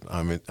is that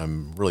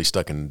I'm really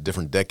stuck in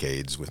different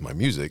decades with my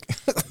music,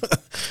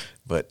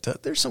 but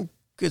there's some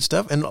good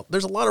stuff. And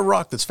there's a lot of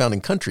rock that's found in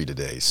country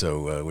today.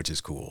 So, which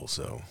is cool.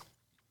 So.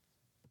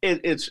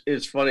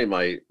 It's funny.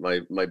 My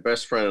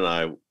best friend and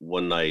I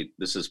one night.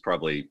 This is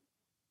probably,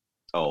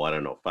 I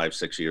don't know,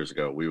 5-6 years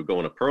ago. We were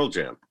going to Pearl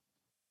Jam,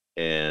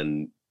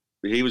 and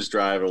he was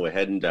driving. We're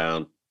heading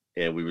down,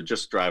 and we were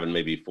just driving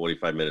maybe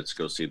 45 minutes to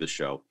go see the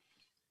show.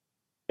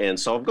 And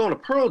so I'm going to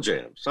Pearl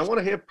Jam. So I want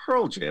to hear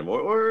Pearl Jam,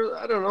 or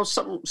I don't know,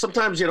 something.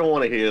 Sometimes you don't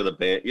want to hear the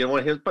band. You don't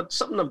want to hear, but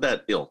something of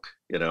that ilk,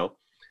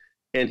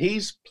 And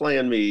he's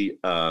playing me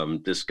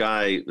this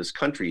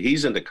country.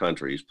 He's into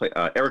country. He's playing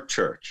Eric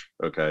Church.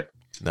 Okay.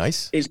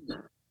 Nice.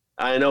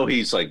 I know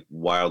he's like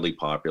wildly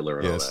popular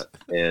and yes. all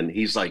that. And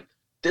he's like,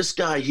 this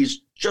guy,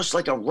 he's just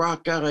like a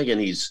rock guy and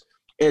he's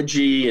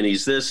edgy and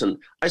he's this. And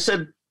I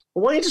said,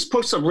 well, why don't you just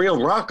put some real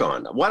rock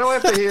on? Why do I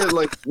have to hear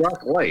like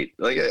rock light?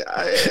 Like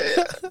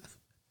I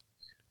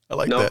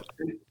like that.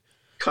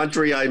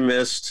 Country I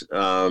missed.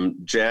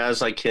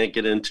 Jazz I can't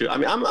get into. I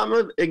mean, I'm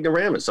an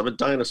ignoramus. I'm a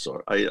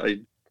dinosaur.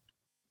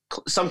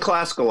 Some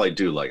classical I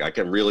do like. I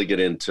can really get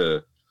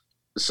into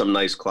some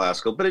nice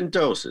classical, but in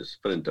doses.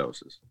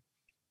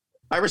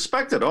 I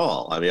respect it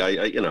all. I mean,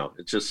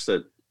 it's just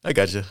that. I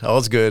got you.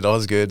 All's good.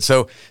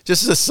 So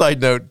just as a side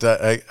note,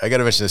 I got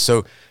to mention this.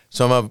 So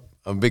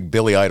a big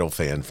Billy Idol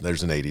fan.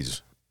 There's an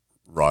 80s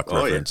rock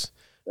reference.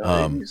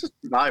 Yeah. He's a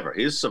survivor.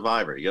 He's a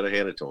survivor. You got to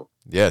hand it to him.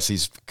 Yes,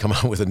 he's come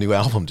out with a new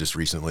album just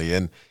recently.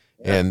 And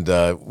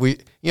we,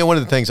 one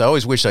of the things I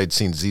always wish I'd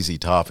seen ZZ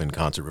Top in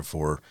concert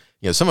before.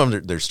 Some of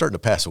them, they're starting to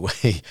pass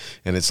away,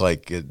 and it's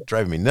like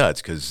driving me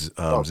nuts because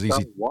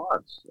ZZ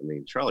Watts.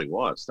 Charlie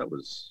Watts. That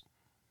was.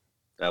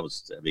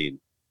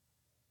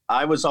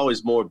 I was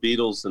always more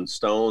Beatles than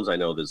Stones. I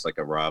know there's like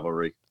a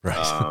rivalry,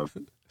 right?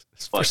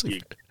 But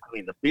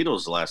the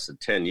Beatles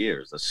lasted 10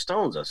 years. The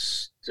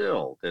Stones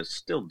they're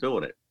still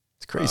doing it.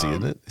 It's crazy,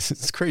 isn't it?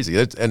 It's crazy.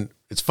 And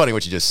it's funny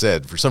what you just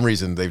said. For some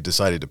reason, they've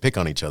decided to pick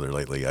on each other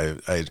lately.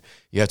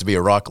 You have to be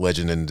a rock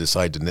legend and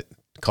decide to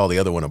call the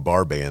other one a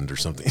bar band or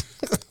something.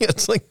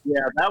 It's like,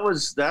 yeah, that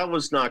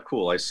was not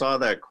cool. I saw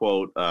that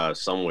quote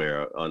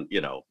somewhere on,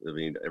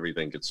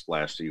 everything gets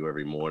flashed to you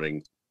every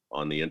morning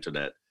on the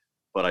internet.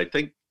 But I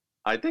think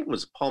it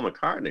was Paul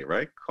McCartney,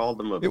 right? Called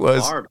them a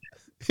bar band.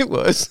 It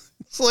was.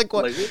 It's like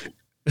what?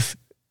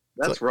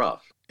 That's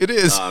rough. It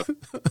is.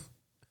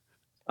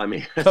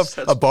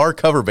 A bar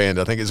cover band,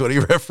 I think, is what he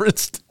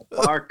referenced. A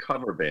bar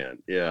cover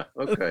band, yeah.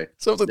 Okay.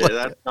 Something like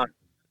that.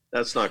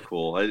 That's not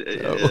cool.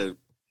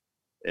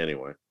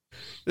 Anyway.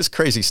 This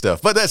crazy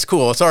stuff, but that's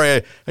cool.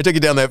 Sorry, I took you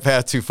down that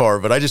path too far,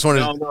 but I just wanted.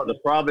 No. The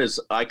problem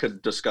is, I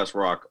could discuss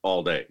rock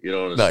all day. You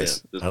don't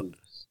understand. Nice.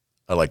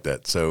 I like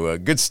that. So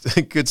good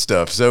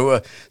stuff.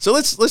 So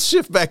let's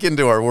shift back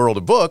into our world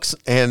of books,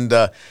 and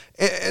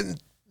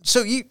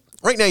so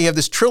right now you have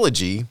this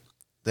trilogy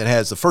that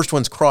has the first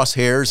one's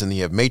Crosshairs, and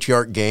you have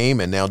Matriarch Game,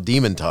 and now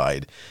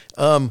Demontide.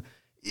 Do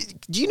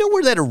you know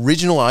where that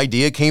original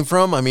idea came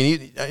from? I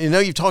mean,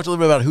 you've talked a little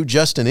bit about who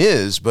Justin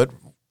is, but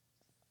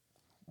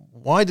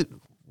where'd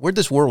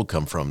this world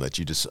come from that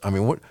you just? I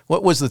mean,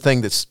 what was the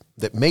thing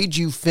that made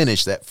you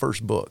finish that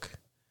first book?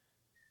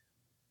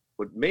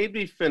 What made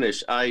me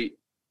finish,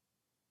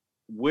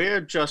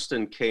 where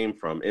Justin came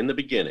from in the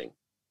beginning,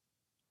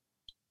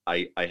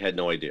 I had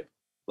no idea.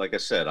 Like I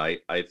said,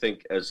 I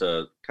think as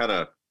a kind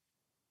of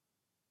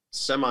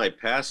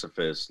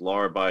semi-pacifist,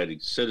 law-abiding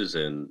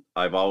citizen,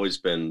 I've always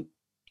been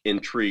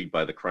intrigued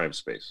by the crime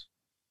space.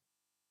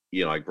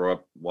 I grew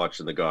up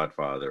watching The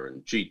Godfather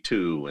and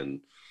G2 and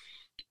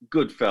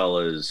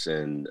Goodfellas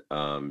and,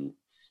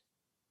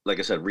 like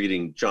I said,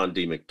 reading John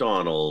D.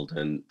 McDonald.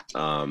 And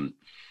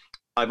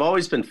I've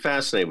always been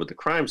fascinated with the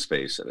crime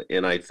space.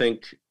 And I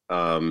think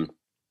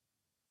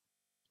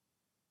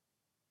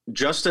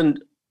Justin...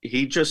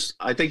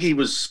 I think he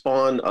was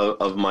spawned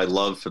of my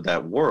love for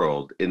that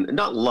world,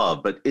 not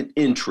love, but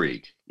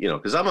intrigue,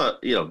 because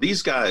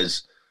these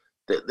guys,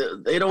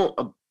 they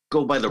don't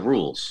go by the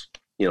rules.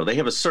 They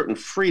have a certain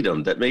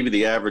freedom that maybe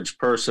the average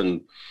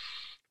person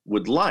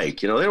would like.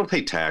 They don't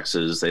pay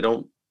taxes. They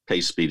don't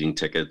pay speeding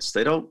tickets.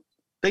 They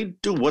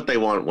do what they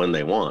want when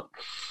they want.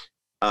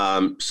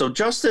 So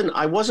Justin,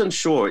 I wasn't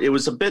sure. It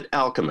was a bit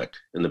alchemic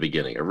in the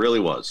beginning. It really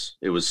was.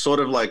 It was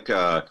sort of like,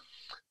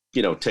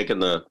 taking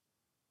the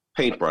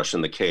paintbrush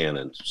in the can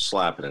and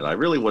slapping it. I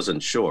really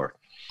wasn't sure.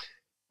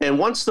 And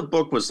once the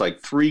book was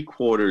like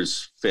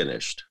 3/4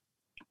 finished,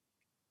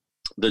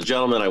 the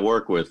gentleman I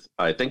work with,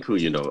 I think who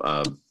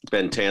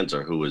Ben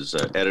Tanzer, who was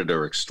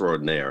editor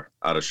extraordinaire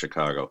out of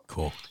Chicago.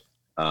 Cool.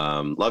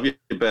 Love you,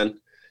 Ben.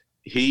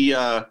 He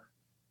kind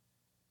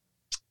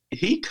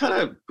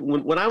of,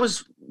 when I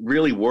was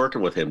really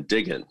working with him,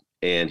 digging,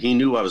 and he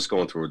knew I was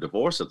going through a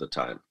divorce at the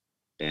time,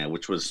 and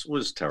which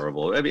was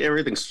terrible. I mean,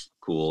 everything's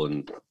cool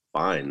and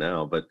fine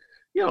now, but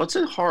it's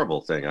a horrible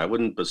thing. I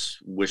wouldn't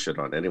wish it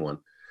on anyone.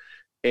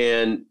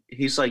 And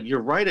he's like, you're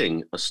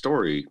writing a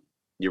story,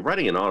 you're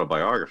writing an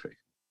autobiography.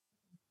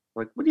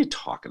 I'm like, what are you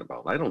talking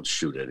about? I don't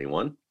shoot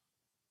anyone.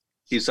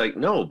 He's like,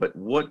 no, but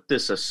what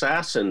this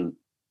assassin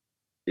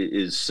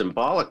is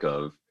symbolic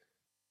of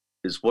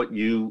is what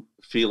you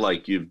feel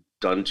like you've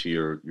done to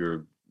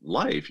your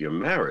life, your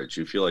marriage.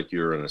 You feel like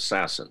you're an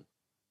assassin.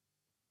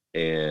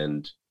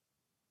 And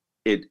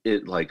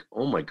it like,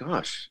 oh my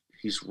gosh,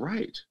 he's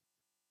right.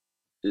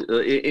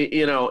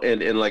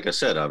 And like I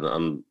said,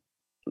 I'm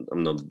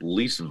the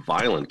least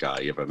violent guy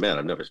you ever met.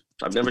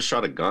 I've never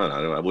shot a gun.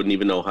 I wouldn't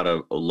even know how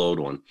to load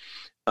one.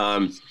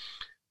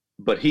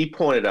 But he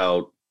pointed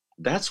out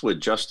that's where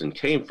Justin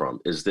came from,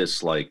 is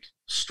this like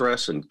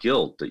stress and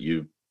guilt that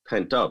you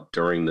pent up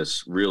during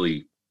this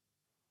really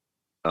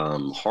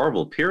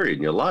horrible period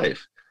in your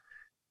life.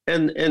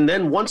 And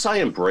then once I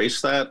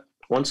embrace that,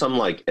 once I'm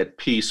like at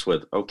peace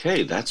with,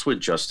 okay, that's where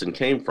Justin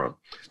came from,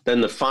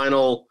 then the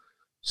final,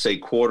 say,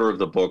 1/4 of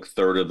the book,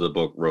 1/3 of the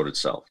book wrote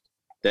itself.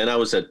 Then I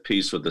was at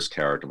peace with this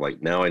character.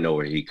 Like, now I know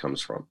where he comes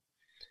from.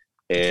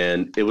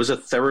 And it was a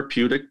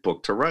therapeutic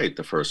book to write,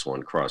 the first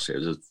one,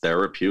 Crosshairs. It was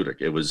therapeutic.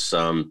 It was,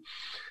 and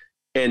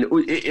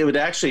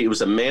it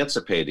was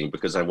emancipating,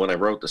 because when I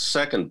wrote the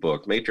second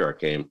book, Matriarch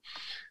Game,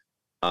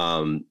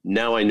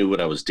 now I knew what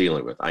I was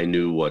dealing with. I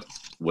knew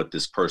what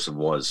this person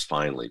was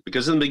finally.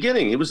 Because in the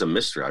beginning, he was a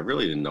mystery. I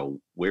really didn't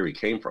know where he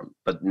came from.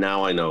 But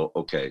now I know,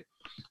 okay,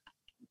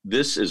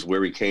 this is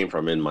where he came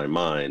from in my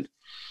mind.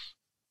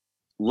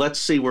 Let's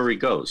see where he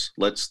goes.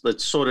 Let's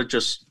sort of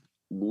just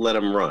let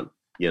him run.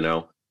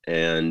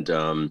 and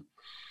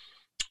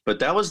but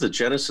that was the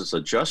genesis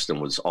of Justin,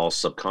 was all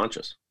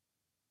subconscious.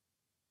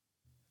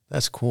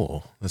 That's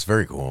cool. That's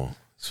very cool.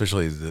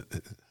 Especially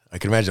I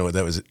can imagine what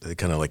that was,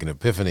 kind of like an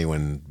epiphany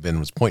when Ben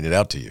was pointing it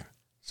out to you.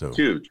 So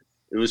huge.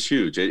 It was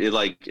huge.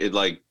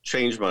 It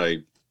changed my,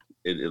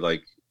 I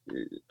don't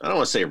want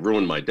to say it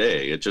ruined my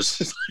day. It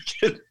just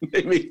it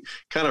made me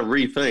kind of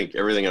rethink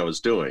everything I was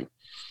doing.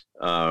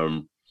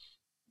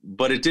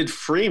 But it did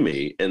free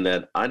me in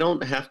that I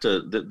don't have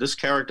to, this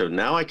character,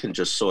 now I can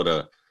just sort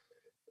of,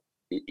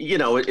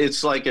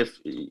 it's like if,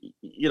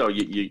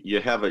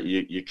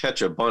 you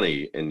catch a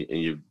bunny and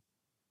you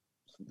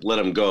let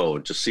him go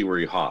and just see where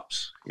he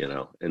hops,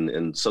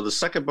 and so the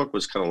second book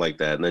was kind of like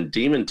that. And then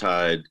Demon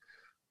Tide,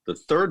 the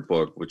third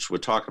book, which we're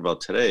talking about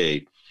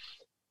today,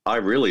 I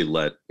really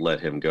let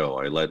him go.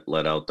 I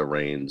let out the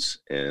reins.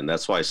 And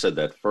that's why I said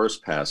that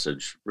first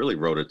passage really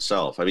wrote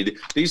itself. I mean,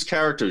 these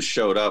characters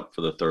showed up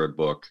for the third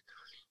book.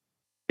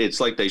 It's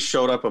like they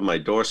showed up on my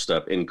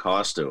doorstep in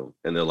costume,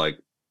 and they're like,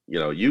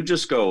 you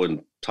just go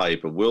and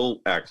type and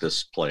we'll act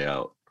this play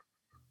out.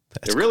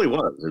 It really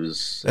was. It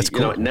was, that's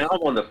cool. Now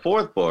I'm on the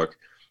fourth book,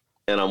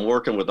 and I'm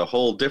working with a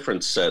whole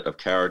different set of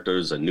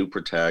characters, a new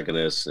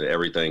protagonist and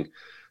everything.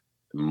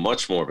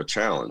 Much more of a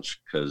challenge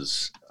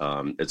because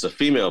it's a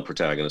female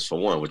protagonist for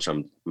one, which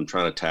I'm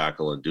trying to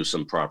tackle and do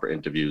some proper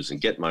interviews and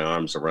get my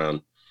arms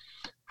around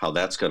how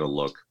that's going to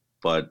look.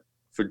 But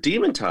for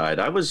Demon Tide,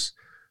 I was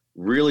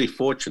really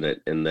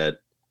fortunate in that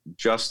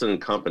Justin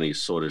and company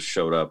sort of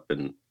showed up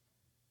and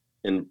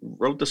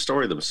wrote the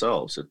story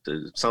themselves.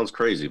 It sounds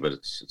crazy, but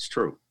it's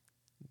true.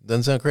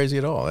 Doesn't sound crazy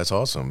at all. That's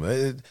awesome.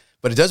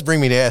 But it does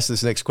bring me to ask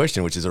this next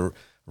question, which is a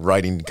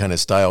writing kind of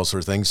style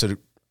sort of thing. So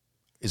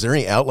is there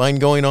any outline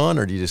going on,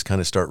 or do you just kind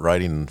of start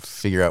writing and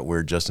figure out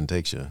where Justin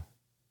takes you?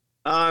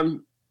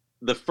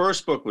 The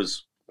first book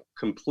was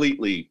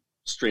completely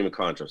stream of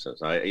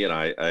consciousness. I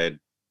had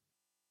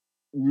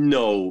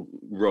no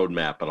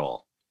roadmap at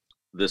all.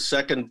 The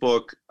second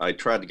book, I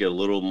tried to get a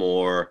little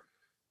more,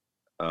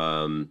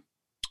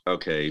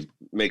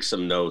 make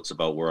some notes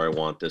about where I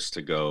want this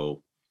to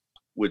go.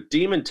 With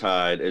Demon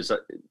Tide, as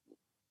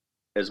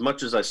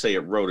much as I say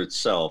it wrote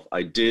itself,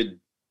 I did,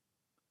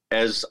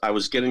 as I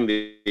was getting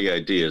the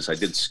ideas, I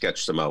did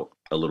sketch them out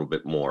a little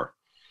bit more.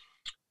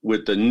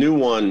 With the new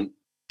one,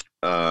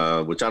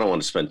 which I don't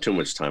want to spend too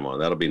much time on,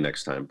 that'll be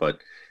next time, but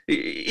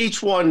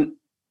each one,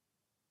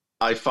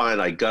 I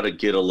find I got to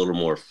get a little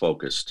more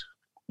focused,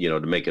 to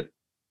make it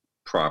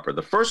proper.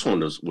 The first one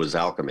was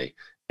alchemy.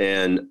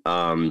 And,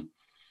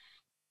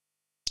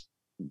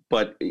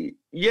 but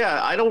yeah,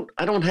 I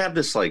don't have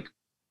this like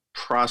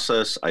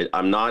process.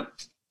 I'm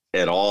not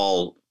at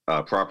all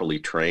properly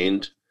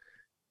trained.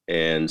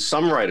 And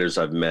some writers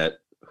I've met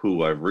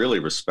who I've really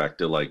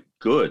respected,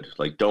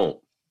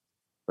 don't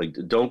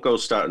go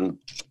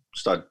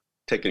start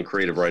taking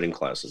creative writing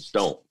classes.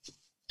 Don't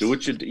do what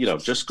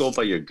just go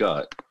by your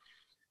gut.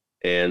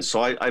 And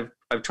so I've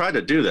tried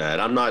to do that.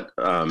 I'm not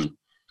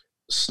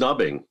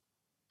snubbing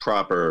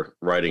proper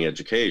writing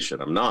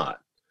education. I'm not.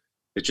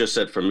 It's just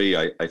that for me,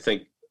 I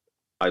think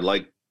I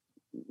like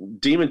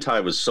Demon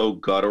Tide was so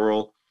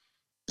guttural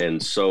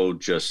and so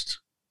just,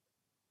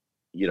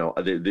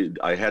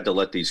 I had to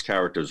let these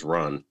characters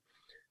run.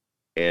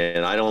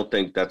 And I don't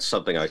think that's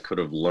something I could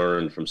have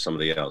learned from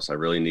somebody else. I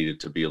really needed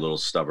to be a little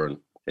stubborn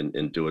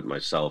and do it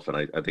myself. And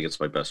I think it's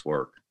my best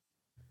work.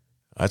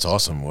 That's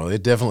awesome. Well,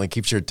 it definitely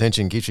keeps your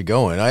attention, keeps you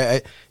going.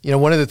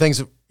 One of the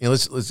things,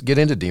 let's get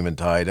into Demon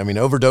Tide. I mean,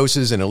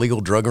 overdoses and illegal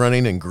drug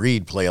running and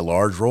greed play a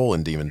large role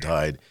in Demon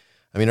Tide.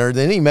 I mean, are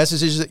there any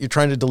messages that you're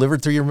trying to deliver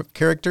through your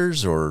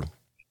characters, or?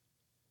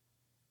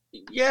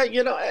 Yeah, I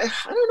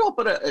don't know,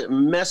 but a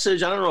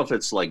message, I don't know if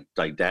it's like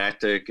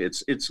didactic.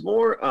 It's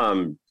more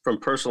from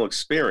personal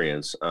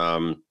experience.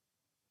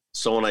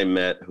 Someone I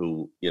met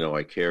who,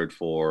 I cared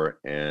for,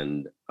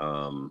 and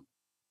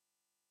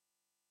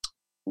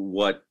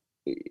what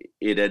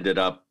it ended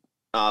up,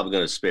 I'm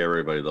going to spare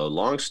everybody the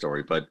long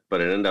story, but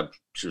it ended up,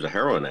 she was a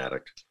heroin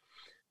addict.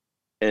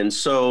 And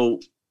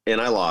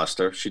I lost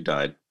her, she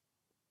died.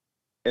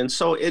 And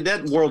so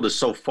that world is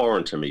so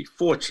foreign to me,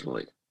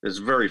 fortunately. It's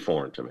very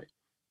foreign to me.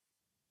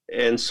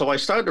 And so I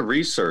started to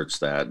research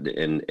that,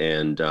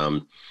 and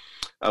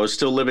I was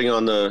still living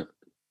on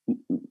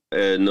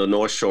in the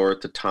North Shore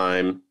at the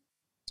time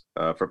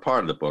for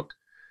part of the book.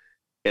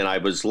 And I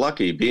was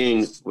lucky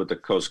being with the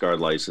Coast Guard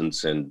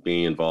license and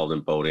being involved in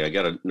boating. I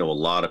got to know a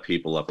lot of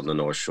people up in the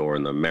North Shore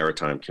in the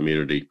maritime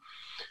community.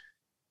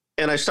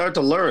 And I started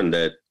to learn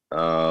that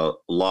a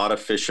lot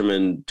of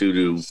fishermen,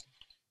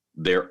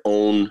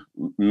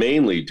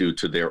 mainly due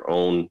to their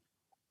own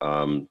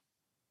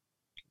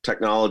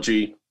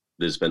technology,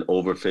 there's been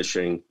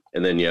overfishing,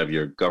 and then you have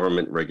your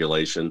government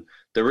regulation.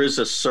 There is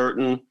a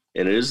certain,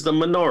 and it is the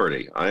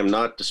minority. I am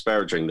not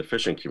disparaging the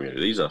fishing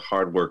community. These are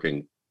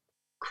hardworking,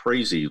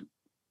 crazy,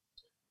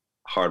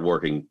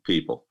 hardworking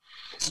people.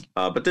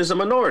 But there's a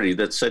minority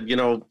that said,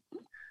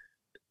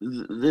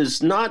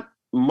 there's not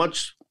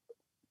much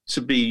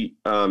to be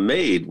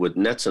made with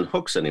nets and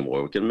hooks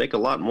anymore. We can make a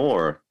lot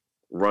more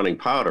running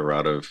powder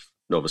out of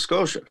Nova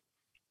Scotia.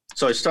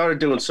 So I started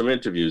doing some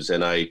interviews,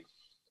 and I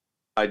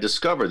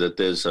discovered that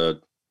there's a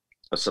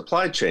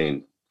supply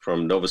chain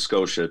from Nova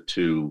Scotia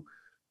to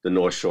the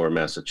North Shore of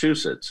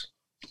Massachusetts.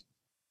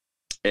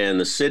 And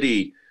the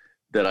city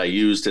that I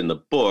used in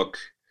the book,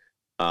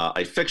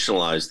 I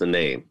fictionalized the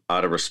name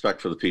out of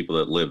respect for the people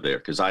that live there,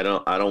 because I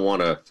don't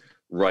want to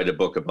write a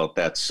book about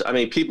that. I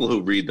mean, people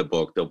who read the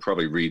book, they'll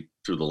probably read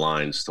through the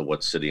lines to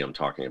what city I'm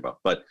talking about.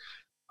 But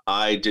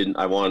I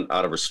want,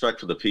 out of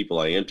respect for the people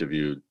I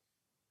interviewed,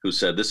 who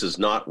said this is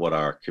not what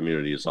our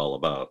community is all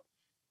about.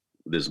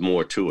 There's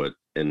more to it,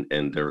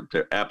 and there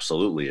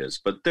absolutely is.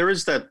 But there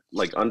is that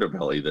like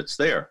underbelly that's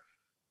there.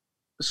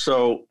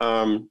 So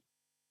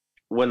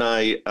when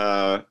I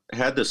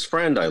had this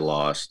friend I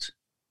lost,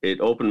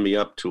 it opened me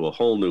up to a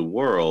whole new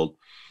world.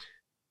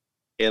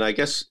 And I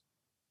guess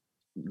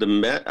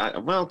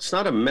well, it's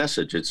not a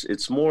message.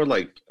 It's more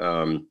like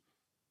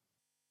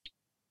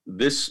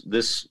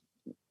this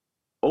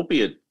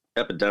opiate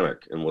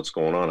epidemic and what's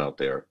going on out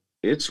there.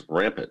 It's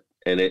rampant,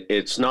 and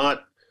it's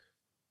not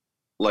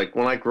like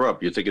when I grew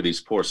up, you think of these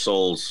poor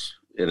souls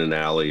in an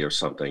alley or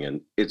something,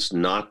 and it's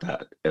not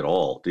that at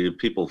all. The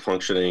people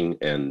functioning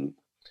and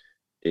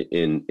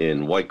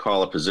in white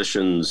collar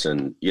positions,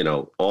 and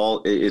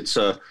it's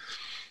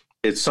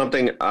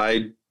something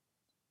I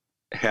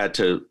had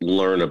to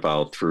learn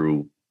about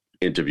through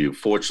interview.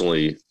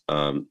 Fortunately,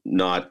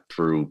 not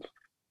through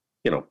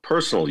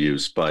personal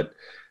use, but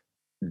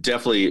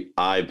definitely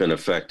I've been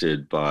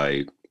affected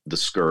by the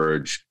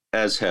scourge,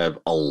 as have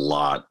a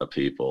lot of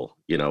people.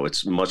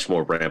 It's much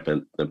more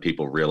rampant than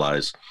people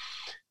realize.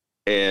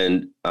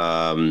 And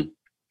I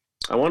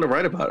wanted to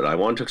write about it. I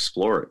wanted to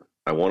explore it.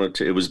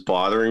 It was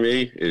bothering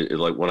me.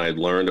 Like when I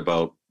learned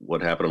about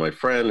what happened to my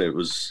friend, it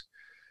was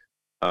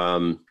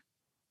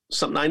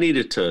something I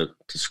needed to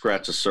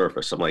scratch the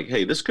surface. I'm like,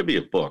 hey, this could be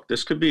a book.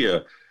 This could be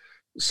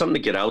something to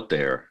get out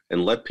there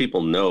and let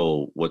people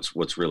know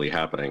what's really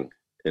happening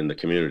in the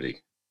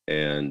community.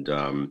 And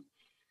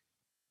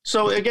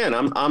so again,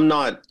 I'm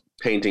not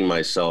painting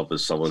myself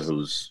as someone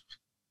who's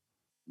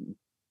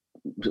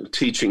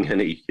teaching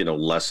any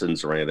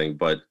lessons or anything,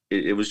 but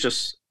it was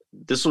just,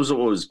 this was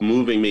what was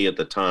moving me at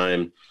the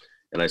time.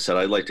 And I said,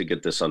 I'd like to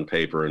get this on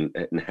paper and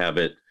have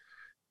it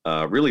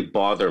really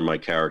bother my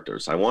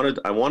characters. I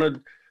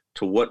wanted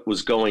to what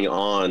was going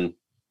on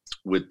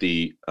with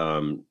the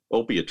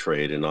opiate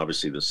trade and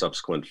obviously the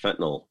subsequent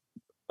fentanyl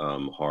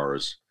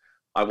horrors.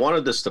 I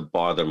wanted this to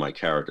bother my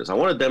characters. I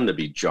wanted them to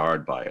be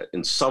jarred by it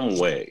in some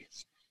way.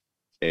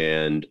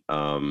 And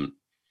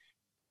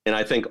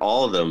I think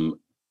all of them,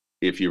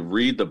 if you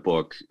read the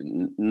book,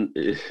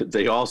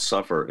 they all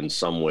suffer in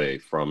some way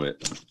from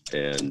it.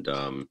 And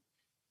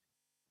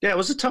it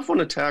was a tough one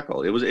to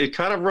tackle. It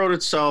kind of wrote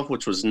itself,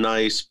 which was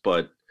nice,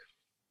 but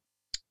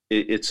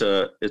it's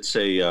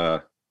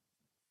an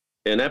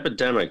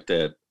epidemic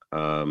that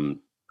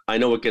I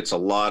know it gets a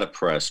lot of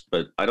press,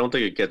 but I don't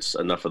think it gets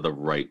enough of the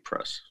right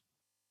press.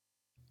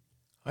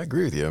 I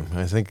agree with you.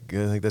 I think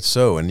that's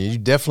so. And you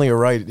definitely are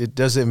right. It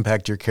does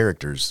impact your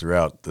characters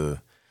throughout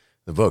the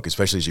book,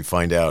 especially as you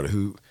find out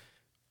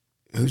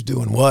who's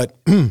doing what.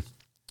 Let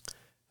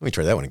me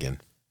try that one again.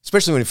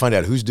 Especially when you find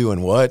out who's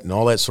doing what and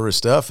all that sort of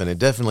stuff. And it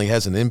definitely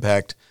has an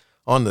impact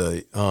on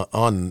the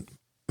on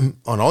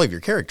all of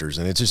your characters.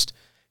 And it's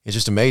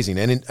just amazing.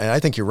 And I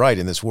think you're right.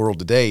 In this world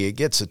today, it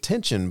gets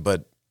attention,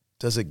 but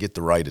does it get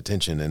the right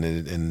attention?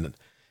 And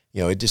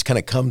it just kind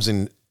of comes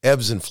in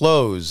ebbs and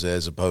flows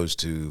as opposed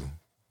to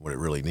what it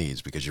really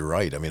needs, because you're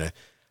right. I mean,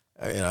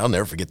 I'll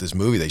never forget this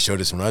movie. They showed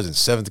us when I was in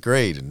 7th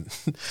grade, and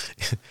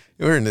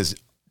we were in this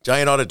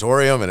giant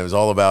auditorium, and it was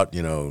all about,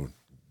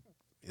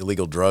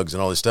 illegal drugs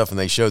and all this stuff. And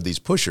they showed these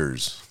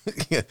pushers,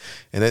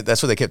 and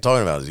that's what they kept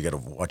talking about, is you got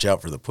to watch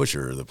out for the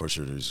pusher. The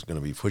pusher is going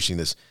to be pushing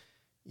this.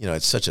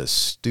 It's such a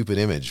stupid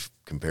image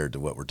compared to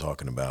what we're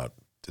talking about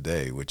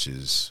today, which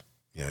is,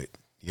 you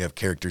have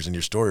characters in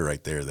your story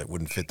right there that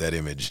wouldn't fit that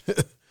image.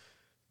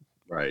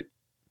 Right.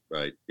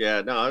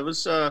 Yeah, no, it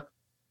was,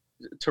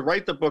 to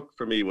write the book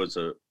for me was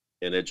an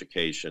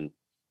education.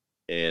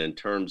 And in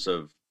terms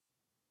of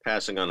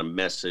passing on a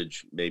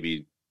message,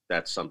 maybe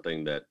that's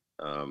something that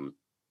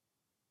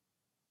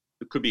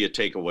it could be a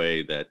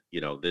takeaway that,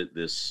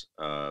 this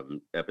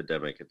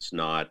epidemic, it's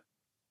not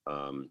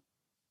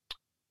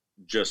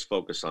just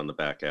focused on the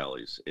back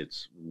alleys.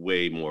 It's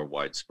way more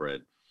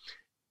widespread.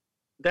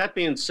 That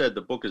being said,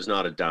 the book is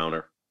not a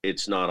downer.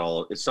 It's not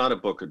a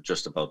book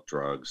just about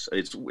drugs.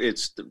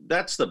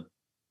 That's the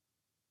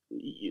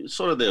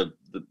sort of the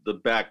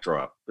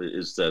backdrop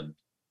is the,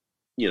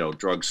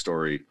 drug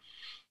story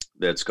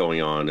that's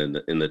going on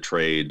in the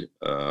trade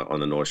on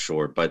the North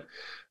Shore. But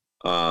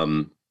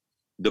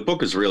the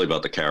book is really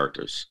about the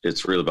characters.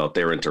 It's really about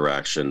their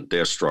interaction,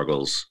 their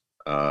struggles,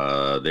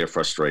 their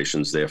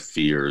frustrations, their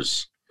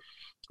fears,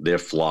 their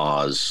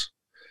flaws.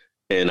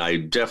 And I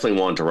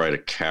definitely want to write a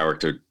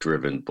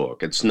character-driven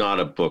book. It's not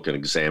a book in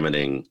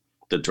examining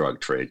the drug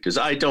trade, because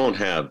I don't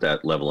have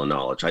that level of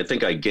knowledge. I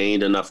think I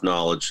gained enough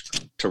knowledge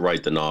to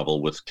write the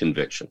novel with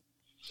conviction.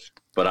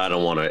 but I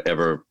don't want to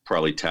ever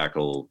probably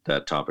tackle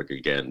that topic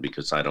again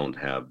because I don't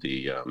have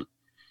the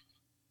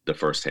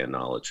firsthand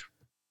knowledge.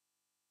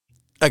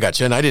 I got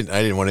you, and I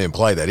didn't want to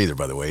imply that either.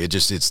 By the way, it's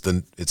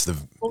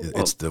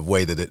the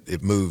way that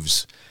it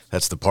moves.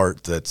 That's the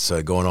part that's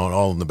going on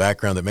all in the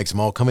background that makes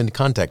them all come into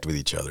contact with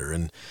each other,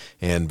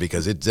 and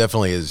because it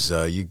definitely is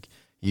you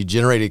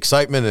generate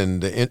excitement,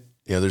 and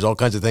there's all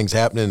kinds of things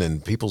happening,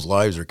 and people's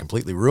lives are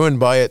completely ruined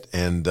by it,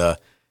 and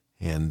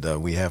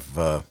we have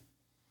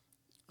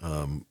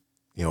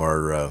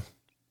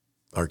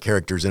our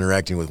characters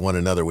interacting with one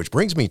another, which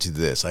brings me to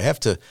this. I have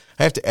to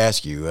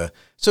ask you.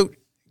 So,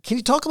 can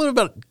you talk a little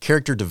about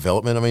character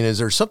development? I mean, is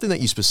there something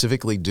that you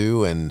specifically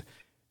do? And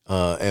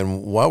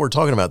while we're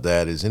talking about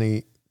that,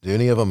 do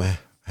any of them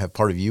have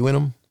part of you in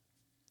them?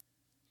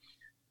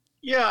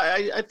 Yeah,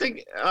 I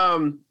think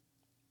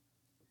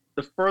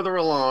the further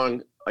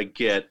along I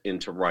get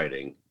into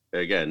writing,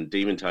 again,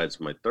 Demon Tide's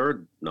my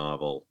third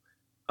novel.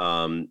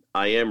 I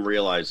am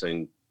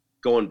realizing,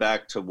 going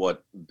back to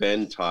what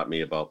Ben taught me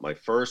about my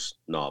first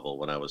novel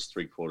when I was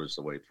 3/4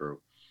 the way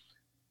through,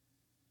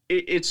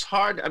 it's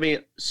hard. I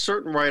mean,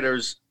 certain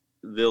writers,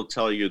 they'll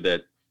tell you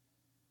that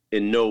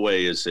in no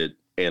way is it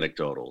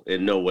anecdotal.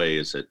 In no way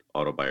is it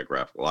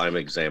autobiographical. I'm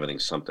examining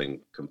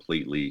something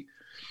completely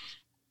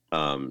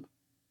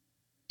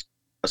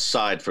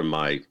aside from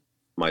my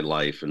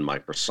life and my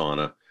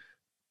persona.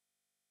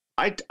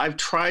 I've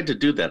tried to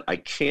do that. I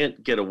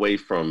can't get away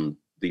from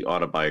the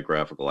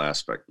autobiographical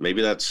aspect.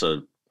 Maybe that's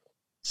a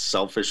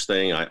selfish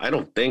thing. I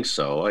don't think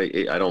so.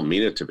 I don't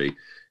mean it to be.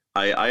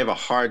 I have a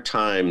hard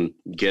time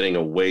getting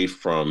away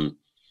from,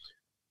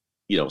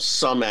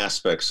 some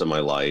aspects of my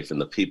life and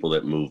the people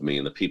that move me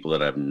and the people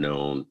that I've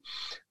known.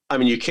 I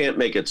mean, you can't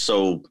make it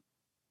so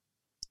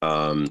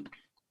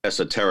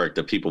esoteric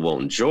that people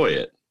won't enjoy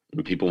it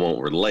and people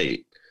won't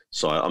relate.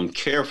 So I'm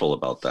careful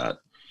about that.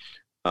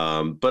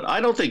 But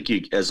I don't think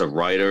you, as a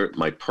writer,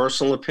 my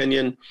personal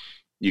opinion,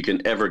 you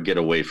can ever get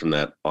away from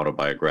that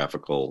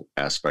autobiographical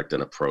aspect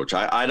and approach.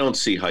 I don't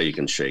see how you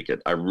can shake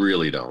it. I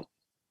really don't.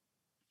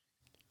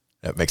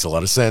 That makes a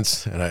lot of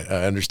sense, and I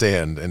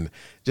understand. And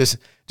just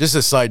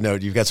a side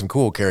note, you've got some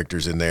cool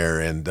characters in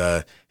there, and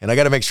I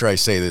got to make sure I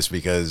say this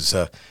because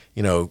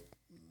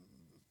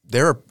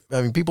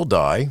people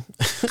die.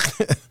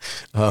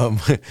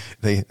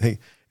 They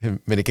in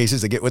many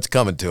cases they get what's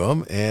coming to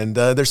them, and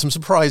there's some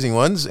surprising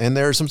ones, and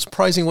there are some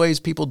surprising ways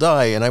people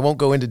die. And I won't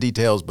go into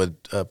details,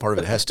 but part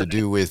of it has to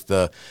do with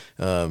a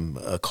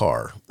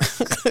car.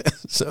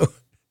 So,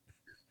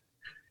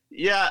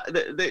 yeah,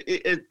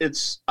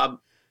 it's.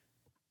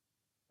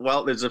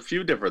 Well, there's a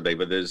few different things,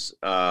 but there's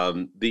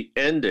the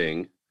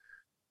ending.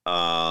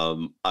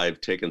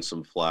 I've taken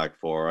some flack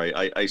for.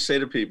 I say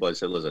to people, I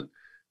said, listen,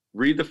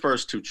 read the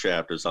first 2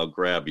 chapters. I'll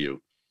grab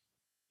you.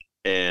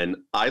 And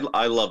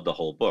I love the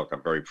whole book.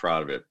 I'm very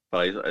proud of it.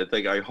 But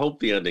I hope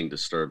the ending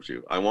disturbs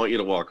you. I want you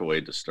to walk away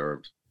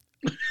disturbed.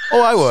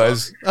 Oh, I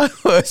was.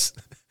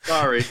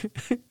 Sorry.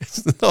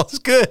 It's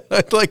good.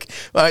 I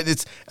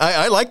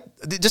like,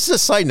 just as a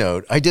side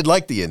note, I did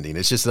like the ending.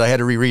 It's just that I had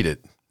to reread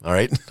it. All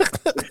right.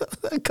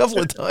 A couple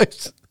of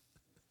times.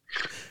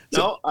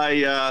 No,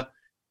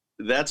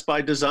 that's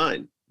by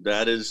design.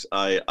 That is,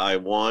 I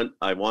want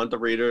the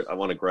reader, I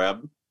want to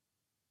grab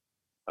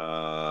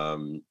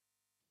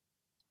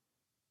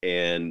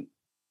and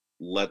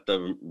let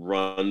them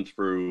run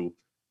through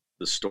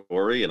the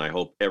story. And I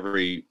hope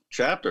every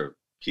chapter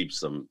keeps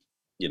them,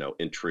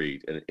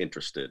 intrigued and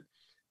interested.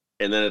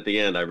 And then at the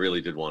end, I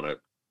really did want to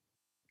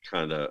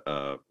kind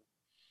of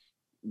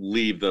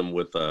leave them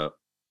with a,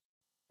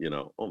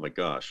 oh my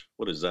gosh,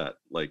 what is that?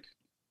 Like,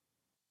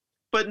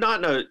 but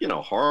not in a,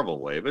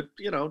 horrible way, but,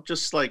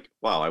 just like,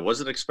 wow, I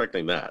wasn't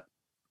expecting that.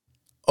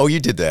 Oh,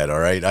 you did that. All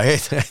right.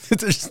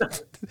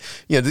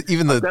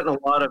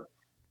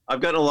 I've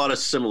gotten a lot of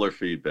similar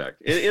feedback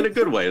in a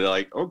good way. They're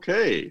like,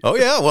 okay. Oh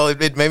yeah. Well,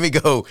 it made me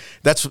go,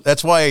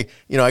 that's why,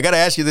 I got to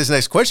ask you this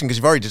next question, because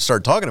you've already just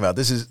started talking about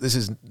this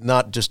is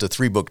not just a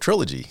 3-book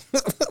trilogy.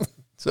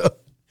 So,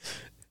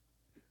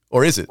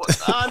 or is it?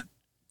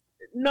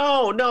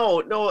 No.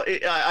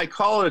 I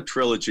call it a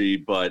trilogy,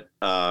 but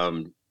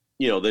the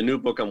new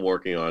book I'm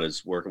working on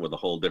is working with a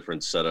whole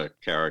different set of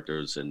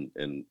characters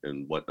and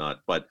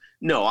whatnot. But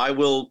no, I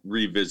will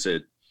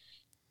revisit,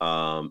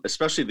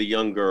 especially the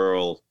young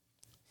girl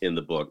in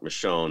the book,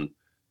 Michonne.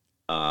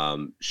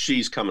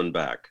 She's coming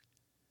back,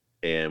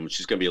 and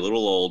she's going to be a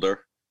little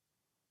older,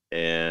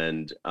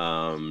 and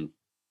I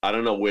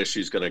don't know where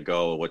she's going to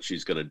go or what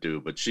she's going to do.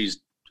 But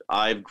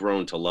I've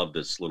grown to love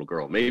this little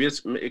girl. Maybe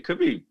it could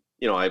be.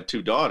 I have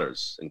 2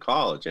 daughters in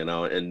college,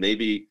 and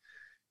maybe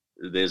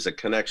there's a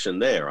connection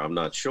there. I'm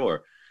not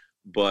sure,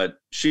 but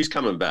she's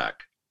coming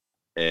back.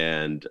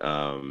 And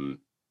I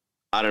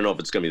don't know if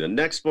it's going to be the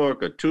next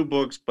book or 2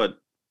 books, but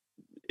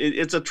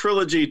it's a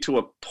trilogy to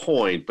a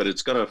point, but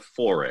it's going to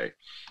foray.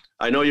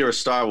 I know you're a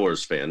Star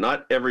Wars fan.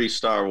 Not every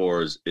Star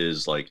Wars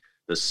is like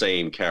the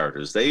same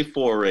characters. They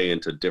foray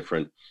into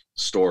different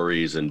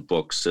stories and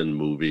books and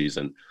movies.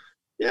 And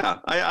yeah,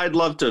 I'd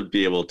love to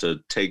be able to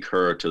take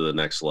her to the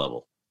next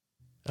level.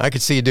 I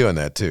could see you doing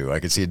that too. I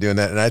could see you doing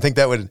that. And I think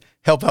that would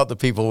help out the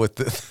people with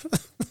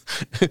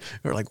the,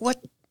 who are like,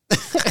 what?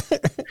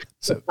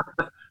 So,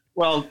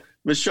 well,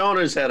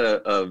 Michona's had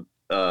a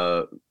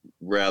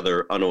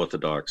rather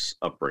unorthodox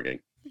upbringing.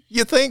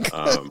 You think?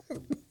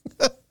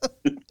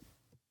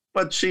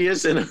 But she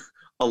is in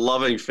a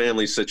loving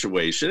family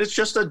situation. It's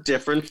just a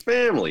different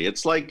family.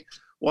 It's like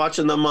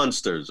watching the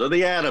Munsters or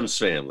the Addams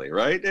Family,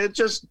 right? It's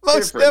just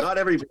different. Not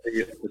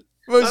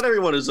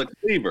everyone is like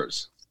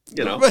Cleavers,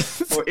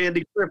 or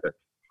Andy Griffith.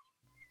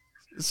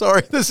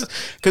 Sorry, this is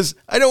because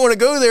I don't want to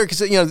go there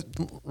because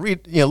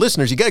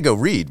listeners, you got to go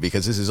read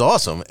because this is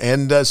awesome,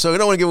 and so I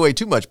don't want to give away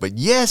too much. But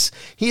yes,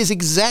 he is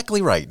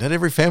exactly right. Not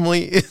every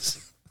family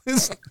is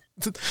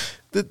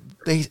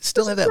they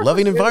still have that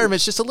loving environment.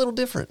 It's just a little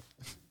different.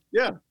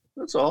 Yeah,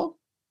 that's all.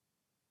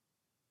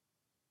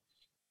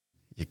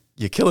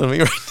 You're killing me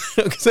right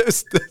now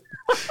because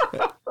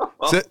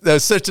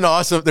that's such an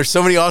awesome. There's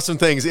so many awesome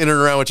things in and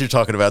around what you're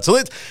talking about. So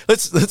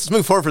let's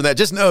move forward from that.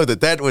 Just know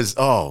that was,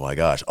 oh my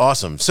gosh,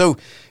 awesome. So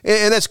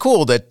and that's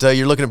cool that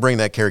you're looking to bring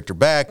that character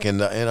back,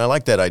 and I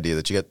like that idea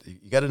that you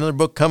got another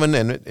book coming,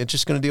 and it's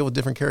just going to deal with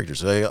different characters.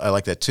 So I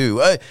like that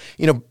too.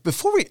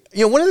 Before we,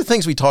 one of the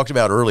things we talked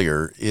about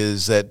earlier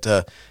is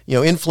that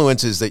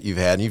influences that you've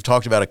had, and you've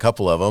talked about a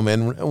couple of them,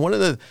 and one of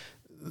the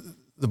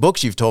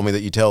books you've told me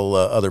that you tell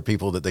other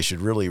people that they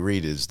should really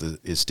read is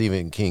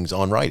Stephen King's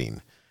On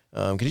Writing.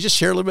 Can you just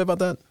share a little bit about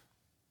that?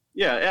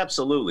 Yeah,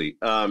 absolutely.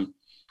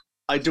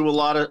 I do a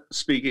lot of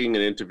speaking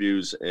and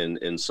interviews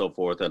and so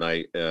forth. And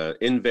I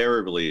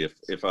invariably,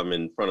 if I'm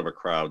in front of a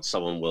crowd,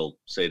 someone will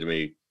say to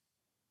me,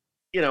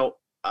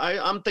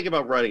 I'm thinking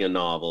about writing a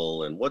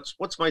novel and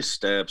what's my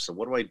steps and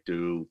what do I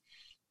do?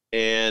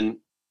 And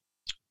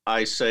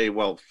I say,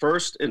 well,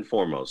 first and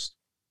foremost,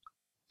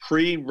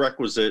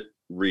 prerequisite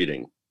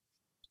reading,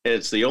 and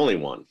it's the only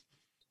one,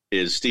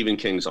 is Stephen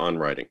King's On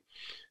Writing.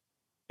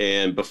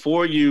 And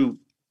before you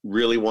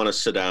really want to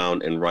sit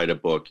down and write a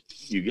book,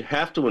 you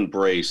have to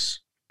embrace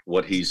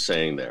what he's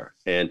saying there.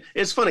 And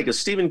it's funny because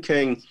Stephen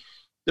King,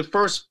 the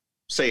first,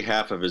 say,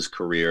 half of his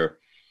career,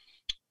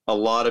 a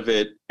lot of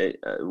it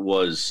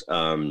was,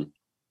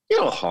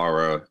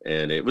 horror,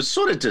 and it was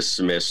sort of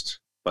dismissed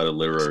by the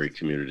literary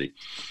community.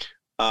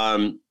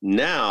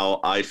 Now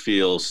I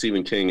feel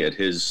Stephen King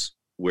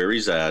where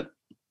he's at,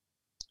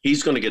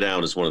 he's going to get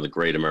down as one of the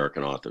great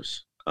American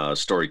authors,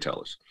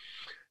 storytellers.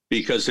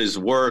 Because his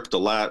work,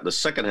 the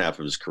second half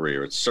of his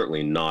career, it's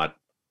certainly not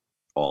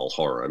all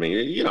horror. I mean,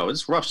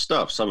 it's rough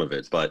stuff, some of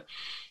it, but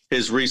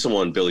his recent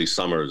one, Billy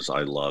Summers,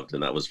 I loved,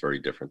 and that was very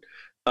different.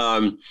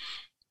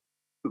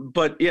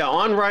 But yeah,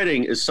 On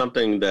Writing is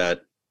something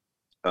that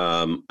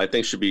I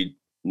think should be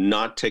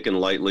not taken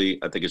lightly.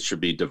 I think it should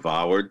be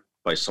devoured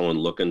by someone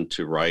looking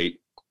to write.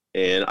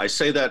 And I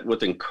say that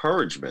with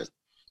encouragement,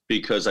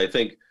 because I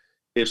think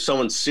if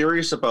someone's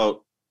serious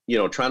about,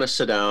 trying to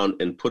sit down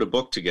and put a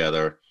book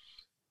together,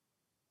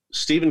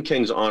 Stephen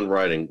King's On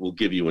Writing will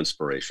give you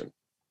inspiration.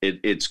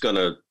 It's going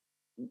to,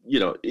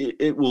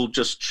 it will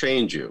just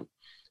change you,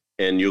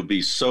 and you'll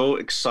be so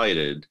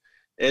excited.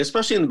 And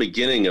especially in the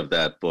beginning of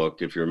that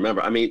book, if you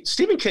remember, I mean,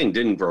 Stephen King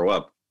didn't grow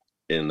up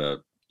in a,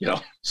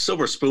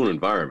 silver spoon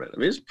environment. I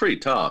mean, it's pretty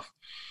tough.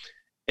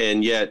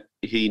 And yet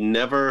he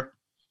never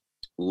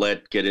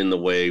let get in the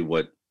way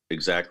what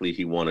exactly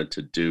he wanted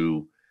to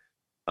do.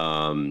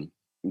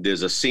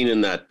 There's a scene in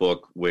that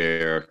book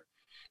where,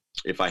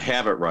 if I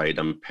have it right,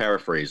 I'm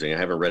paraphrasing, I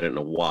haven't read it in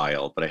a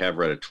while, but I have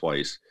read it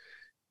twice,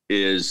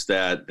 is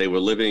that they were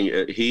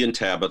living, he and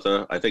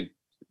Tabitha, I think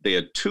they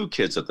had 2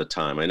 kids at the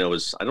time. I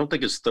don't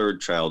think his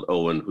third child,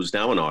 Owen, who's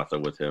now an author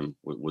with him,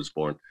 was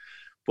born,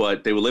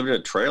 but they were living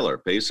in a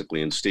trailer,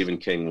 basically, and Stephen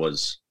King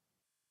was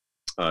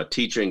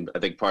teaching, I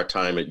think,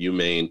 part-time at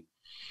UMaine,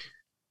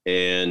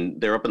 and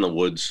they're up in the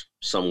woods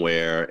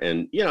somewhere,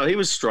 and, he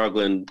was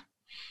struggling,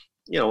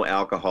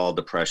 alcohol,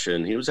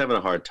 depression, he was having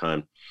a hard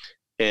time.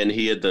 And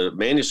he had the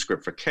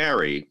manuscript for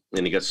Carrie,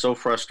 and he got so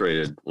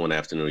frustrated one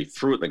afternoon, he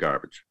threw it in the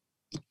garbage.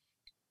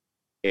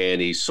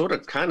 And he sort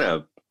of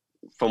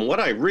from what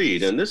I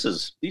read, and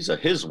these are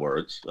his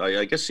words,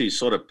 I guess he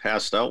sort of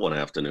passed out one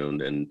afternoon,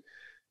 and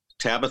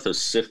Tabitha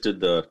sifted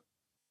the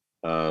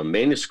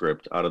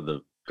manuscript out of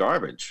the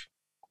garbage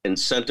and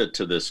sent it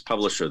to this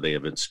publisher they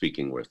have been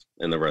speaking with,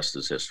 and the rest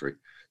is history.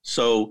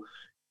 So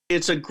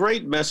it's a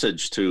great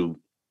message to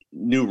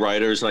new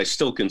writers, and I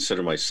still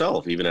consider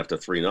myself, even after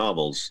 3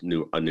 novels,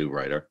 a new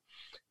writer.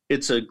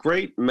 It's a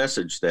great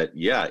message that,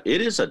 yeah,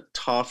 it is a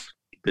tough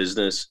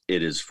business.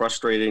 It is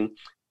frustrating.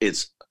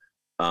 It's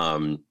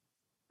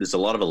there's a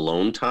lot of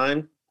alone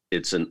time.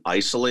 It's an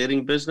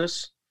isolating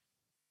business,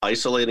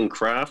 isolating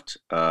craft,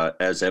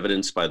 as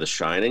evidenced by The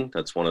Shining.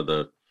 That's one of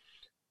the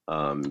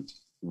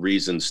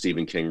reasons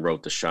Stephen King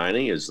wrote The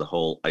Shining, is the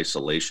whole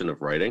isolation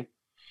of writing.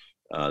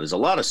 There's a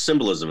lot of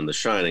symbolism in The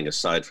Shining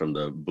aside from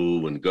the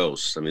boo and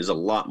ghosts. I mean, there's a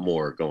lot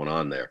more going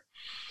on there.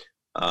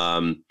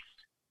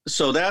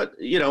 So that,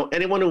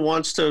 anyone who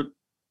wants to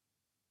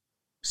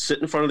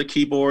sit in front of the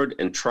keyboard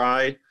and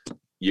try,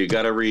 you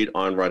got to read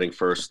On Writing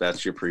first.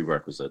 That's your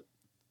prerequisite.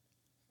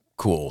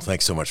 Cool.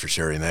 Thanks so much for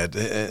sharing that.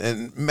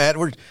 And Matt,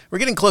 we're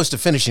getting close to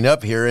finishing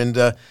up here. And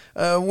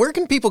where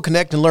can people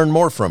connect and learn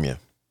more from you?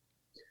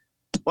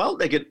 Well,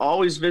 they can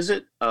always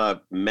visit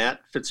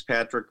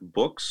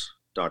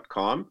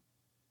mattfitzpatrickbooks.com.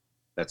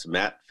 That's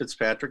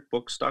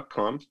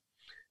mattfitzpatrickbooks.com.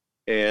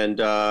 And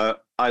I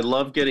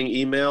love getting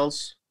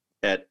emails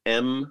at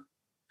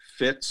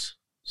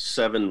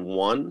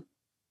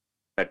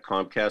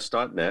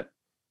mfitz71@comcast.net.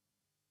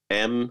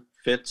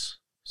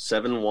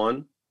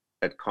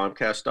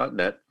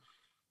 mfitz71@comcast.net.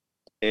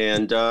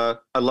 And I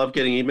love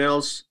getting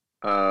emails.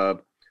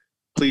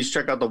 Please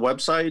check out the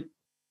website.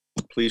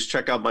 Please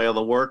check out my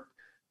other work.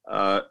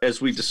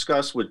 As we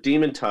discussed with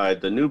Demon Tide,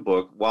 the new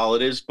book, while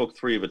it is book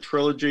 3 of a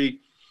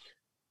trilogy,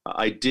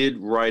 I did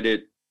write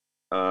it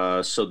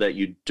so that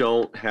you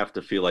don't have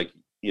to feel like,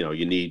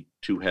 you need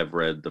to have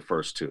read the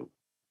first 2. Of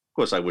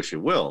course, I wish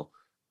you will,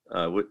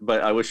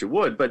 but I wish you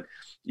would, but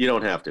you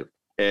don't have to.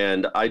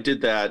 And I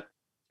did that.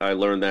 I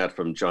learned that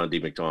from John D.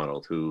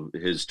 McDonald, who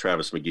his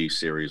Travis McGee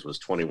series was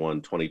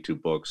 21, 22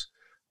 books.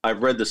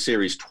 I've read the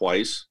series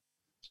twice,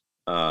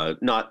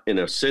 not in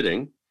a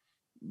sitting,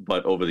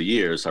 but over the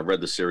years, I've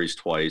read the series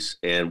twice.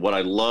 And what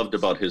I loved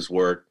about his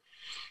work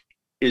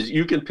is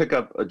you can pick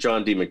up a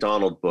John D.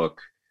 McDonald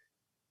book,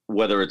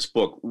 whether it's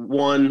book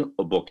 1,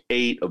 or book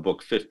 8, or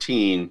book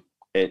 15,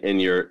 and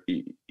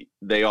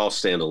they all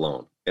stand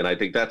alone. And I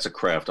think that's a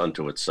craft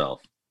unto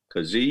itself.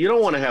 Because you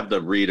don't want to have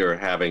the reader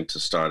having to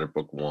start at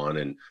book 1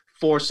 and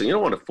forcing. You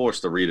don't want to force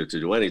the reader to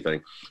do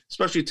anything,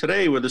 especially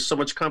today where there's so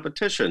much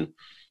competition.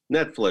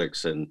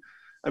 Netflix and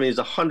there's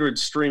 100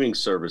 streaming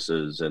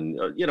services, and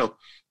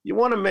you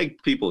want to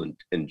make people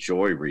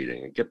enjoy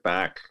reading and get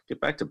back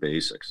to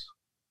basics.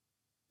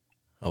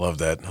 I love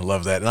that. And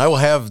I will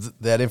have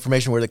that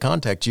information where to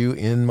contact you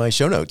in my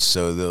show notes,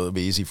 so it'll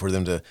be easy for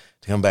them to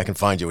come back and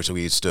find you, which will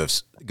be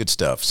good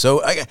stuff.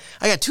 So I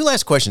got 2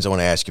 last questions I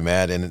want to ask you,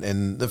 Matt.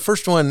 And the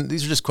first one,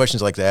 these are just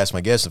questions I like to ask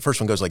my guests. The first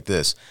one goes like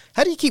this: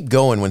 how do you keep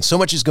going when so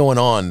much is going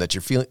on that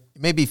you're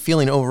maybe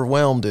feeling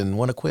overwhelmed and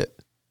want to quit?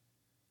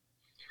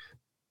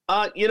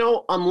 I'm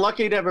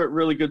lucky to have a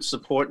really good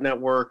support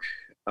network.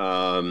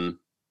 I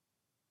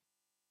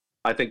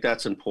think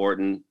that's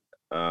important.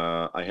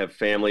 I have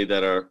family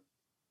that are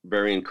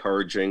very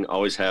encouraging,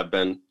 always have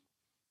been.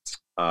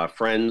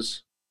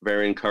 Friends,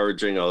 very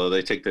encouraging, although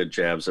they take their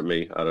jabs at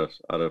me out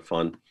of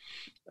fun.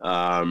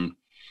 And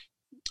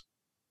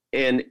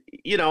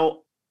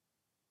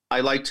I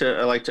like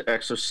to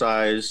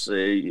exercise.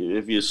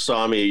 If you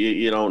saw me,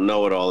 you don't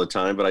know it all the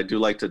time, but I do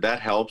like to. That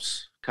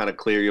helps kind of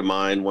clear your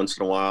mind once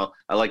in a while.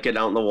 I like getting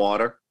out in the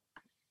water.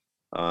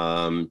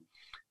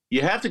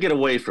 You have to get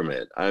away from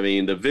it.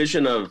 The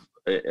vision of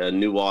a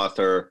new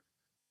author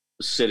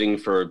sitting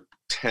for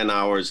 10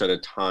 hours at a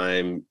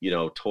time,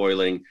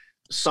 toiling.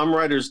 Some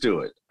writers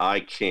do it. I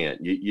can't.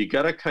 You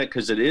got to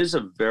because it is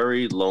a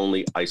very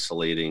lonely,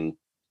 isolating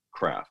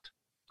craft.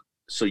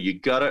 So you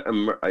got to,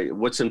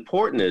 what's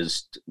important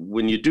is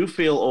when you do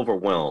feel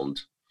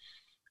overwhelmed,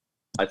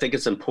 I think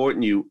it's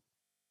important you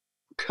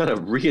kind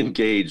of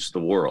re-engage the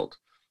world.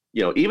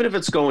 Even if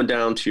it's going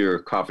down to your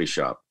coffee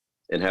shop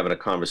and having a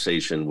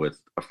conversation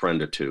with a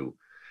friend or two,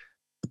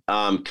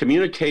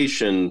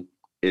 communication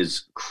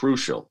is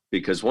crucial,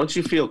 because once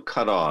you feel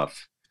cut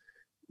off,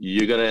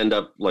 you're going to end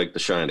up like The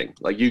Shining.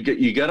 Like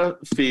you got to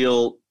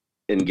feel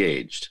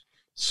engaged.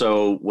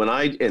 So when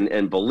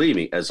and believe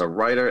me, as a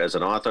writer, as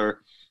an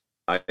author,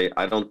 I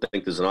don't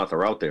think there's an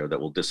author out there that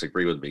will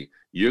disagree with me.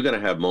 You're going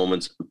to have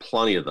moments,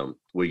 plenty of them,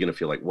 where you're going to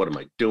feel like, what am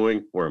I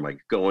doing? Where am I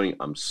going?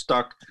 I'm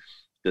stuck.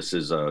 This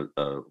is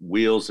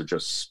wheels are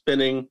just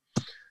spinning.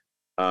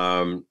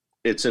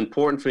 It's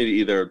important for me to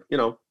either,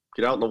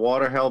 get out in the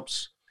water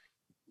helps,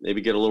 maybe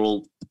get a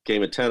little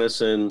game of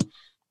tennis in,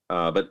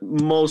 but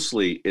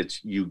mostly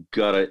it's you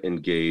gotta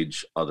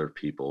engage other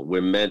people.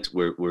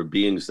 We're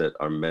beings that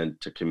are meant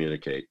to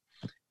communicate.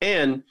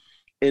 And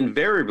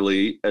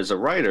invariably, as a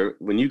writer,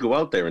 when you go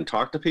out there and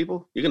talk to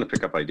people, you're gonna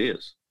pick up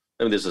ideas.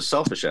 There's a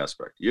selfish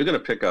aspect. You're gonna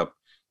pick up,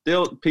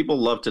 people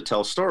love to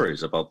tell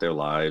stories about their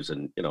lives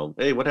and,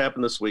 hey, what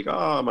happened this week?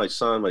 Oh, my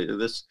son,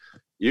 this.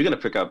 You're gonna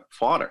pick up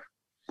fodder.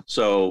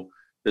 So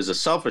there's a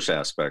selfish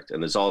aspect,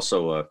 and there's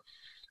also a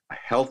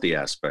healthy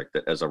aspect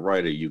that as a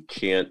writer, you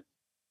can't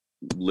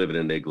live in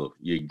an igloo.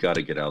 You got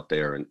to get out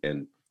there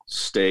and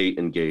stay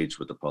engaged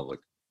with the public.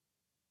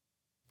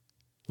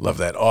 Love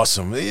that.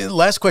 Awesome.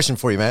 Last question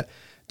for you, Matt.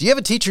 Do you have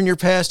a teacher in your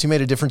past who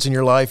made a difference in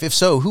your life? If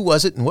so, who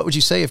was it? And what would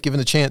you say if given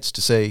the chance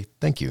to say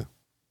thank you?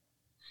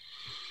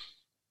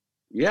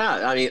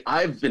 Yeah,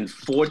 I've been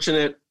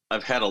fortunate.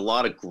 I've had a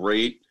lot of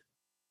great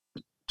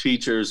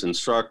teachers,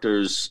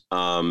 instructors.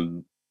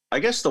 I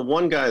guess the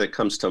one guy that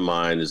comes to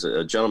mind is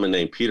a gentleman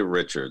named Peter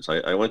Richards.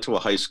 I went to a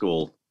high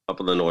school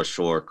up on the North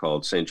Shore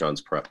called St. John's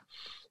Prep,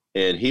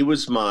 and he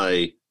was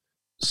my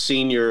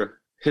senior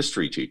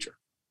history teacher.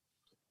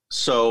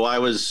 So I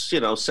was,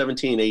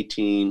 17,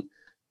 18,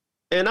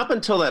 and up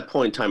until that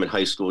point in time in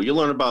high school, you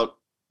learn about,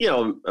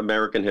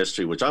 American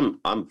history, which I'm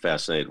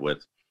fascinated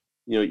with,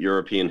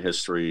 European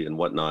history and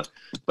whatnot.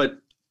 But,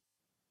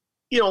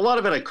 a lot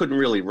of it I couldn't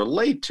really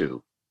relate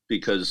to,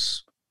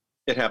 because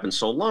it happened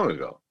so long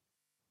ago.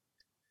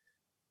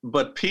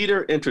 But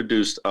Peter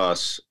introduced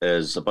us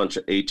as a bunch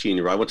of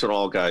 18-year-old. I went to an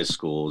all-guys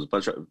school. It was a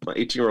bunch of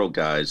 18-year-old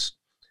guys.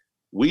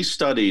 We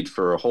studied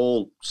for a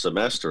whole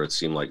semester, it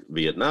seemed like,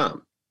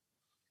 Vietnam.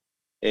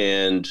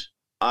 And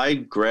I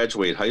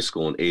graduated high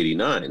school in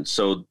 89.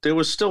 So there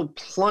was still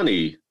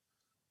plenty,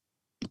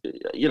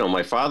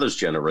 my father's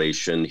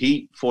generation,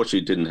 he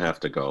fortunately didn't have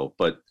to go,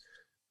 but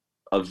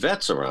of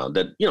vets around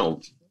that,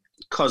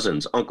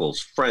 cousins, uncles,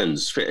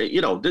 friends,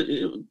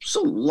 there's a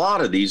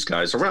lot of these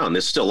guys around.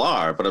 There still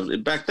are,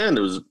 but back then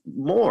there was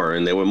more,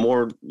 and they were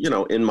more,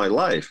 in my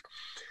life.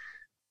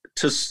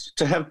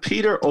 To have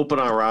Peter open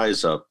our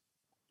eyes up,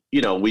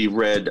 we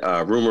read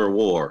Rumor of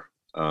War.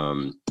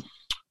 I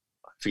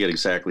forget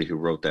exactly who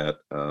wrote that,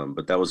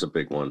 but that was a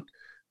big one.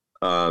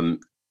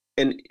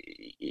 And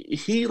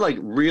he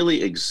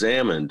really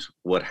examined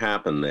what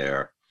happened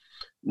there,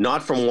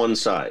 not from one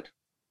side.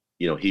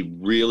 He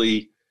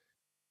really,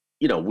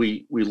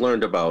 we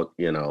learned about,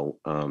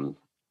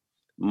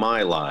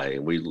 My Lai.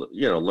 We,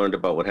 learned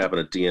about what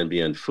happened at Dien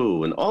Bien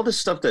Phu and all this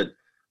stuff that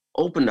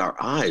opened our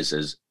eyes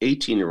as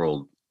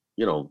 18-year-old,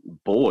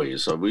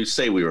 boys. So we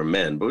say we were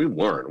men, but we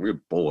weren't. We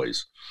were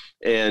boys.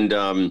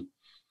 And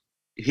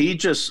he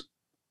just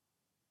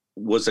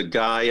was a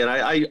guy, and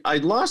I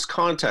lost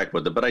contact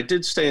with him, but I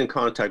did stay in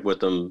contact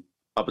with him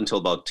up until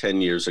about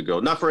 10 years ago.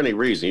 Not for any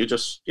reason. You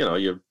just,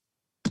 you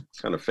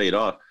kind of fade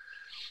off.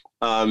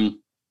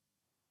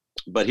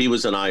 But he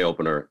was an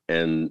eye-opener.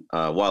 And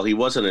while he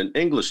wasn't an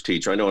English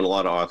teacher, I know a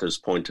lot of authors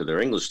point to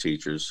their English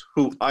teachers,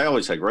 who I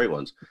always had great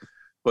ones,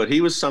 but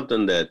he was someone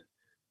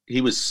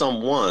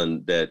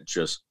that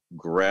just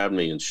grabbed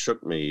me and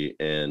shook me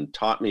and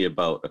taught me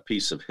about a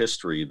piece of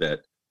history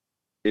that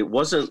it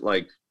wasn't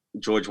like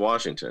George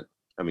Washington.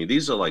 I mean,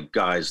 these are like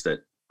guys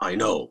that I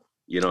know,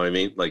 you know what I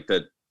mean? Like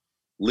that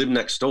live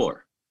next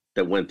door,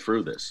 that went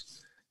through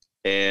this.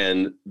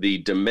 And the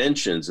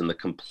dimensions and the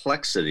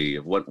complexity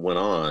of what went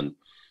on,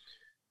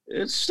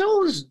 it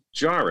still is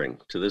jarring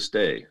to this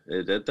day.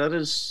 That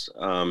is,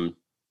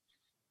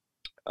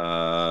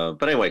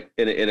 but anyway,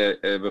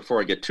 before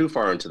I get too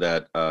far into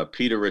that,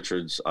 Peter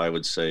Richards, I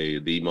would say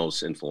the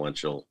most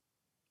influential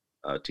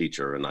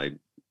teacher. And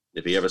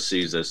if he ever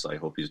sees this, I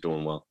hope he's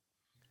doing well.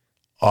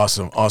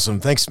 Awesome.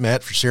 Thanks,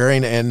 Matt, for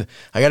sharing. And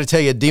I got to tell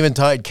you, Demon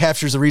Tide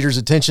captures the reader's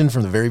attention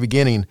from the very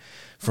beginning,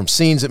 from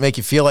scenes that make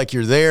you feel like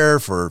you're there.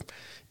 For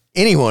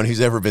anyone who's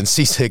ever been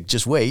seasick,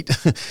 just wait.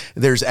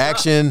 There's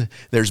action.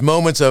 There's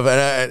moments of,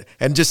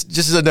 and just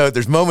as a note,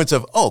 there's moments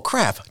of, oh,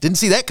 crap, didn't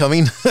see that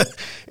coming.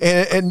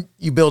 and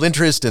you build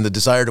interest and the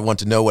desire to want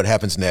to know what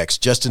happens next.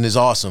 Justin is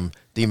awesome.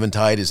 Demon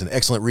Tide is an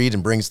excellent read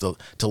and brings to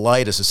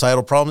light a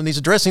societal problem that needs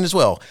addressing as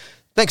well.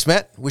 Thanks,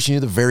 Matt. Wishing you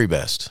the very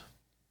best.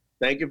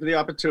 Thank you for the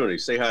opportunity.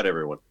 Say hi to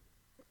everyone.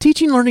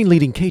 Teaching Learning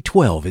Leading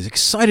K-12 is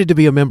excited to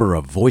be a member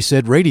of Voice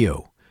Ed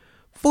Radio.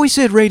 Voice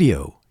Ed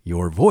Radio,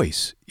 your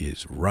voice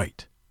is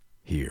right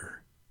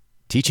here.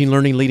 Teaching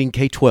Learning Leading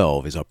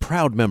K-12 is a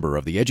proud member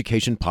of the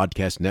Education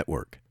Podcast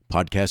Network.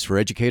 Podcasts for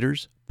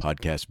educators,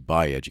 podcasts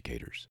by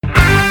educators.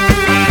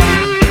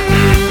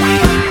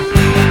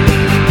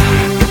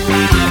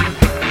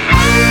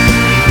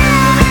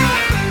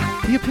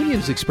 The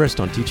opinions expressed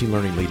on Teaching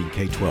Learning Leading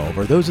K-12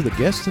 are those of the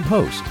guests and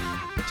host.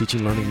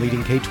 Teaching Learning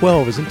Leading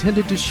K-12 is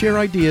intended to share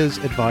ideas,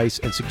 advice,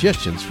 and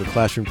suggestions for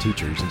classroom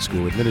teachers and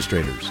school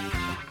administrators.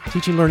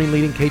 Teaching Learning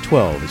Leading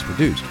K-12 is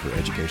produced for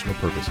educational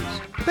purposes.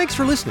 Thanks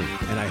for listening,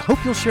 and I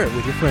hope you'll share it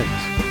with your friends.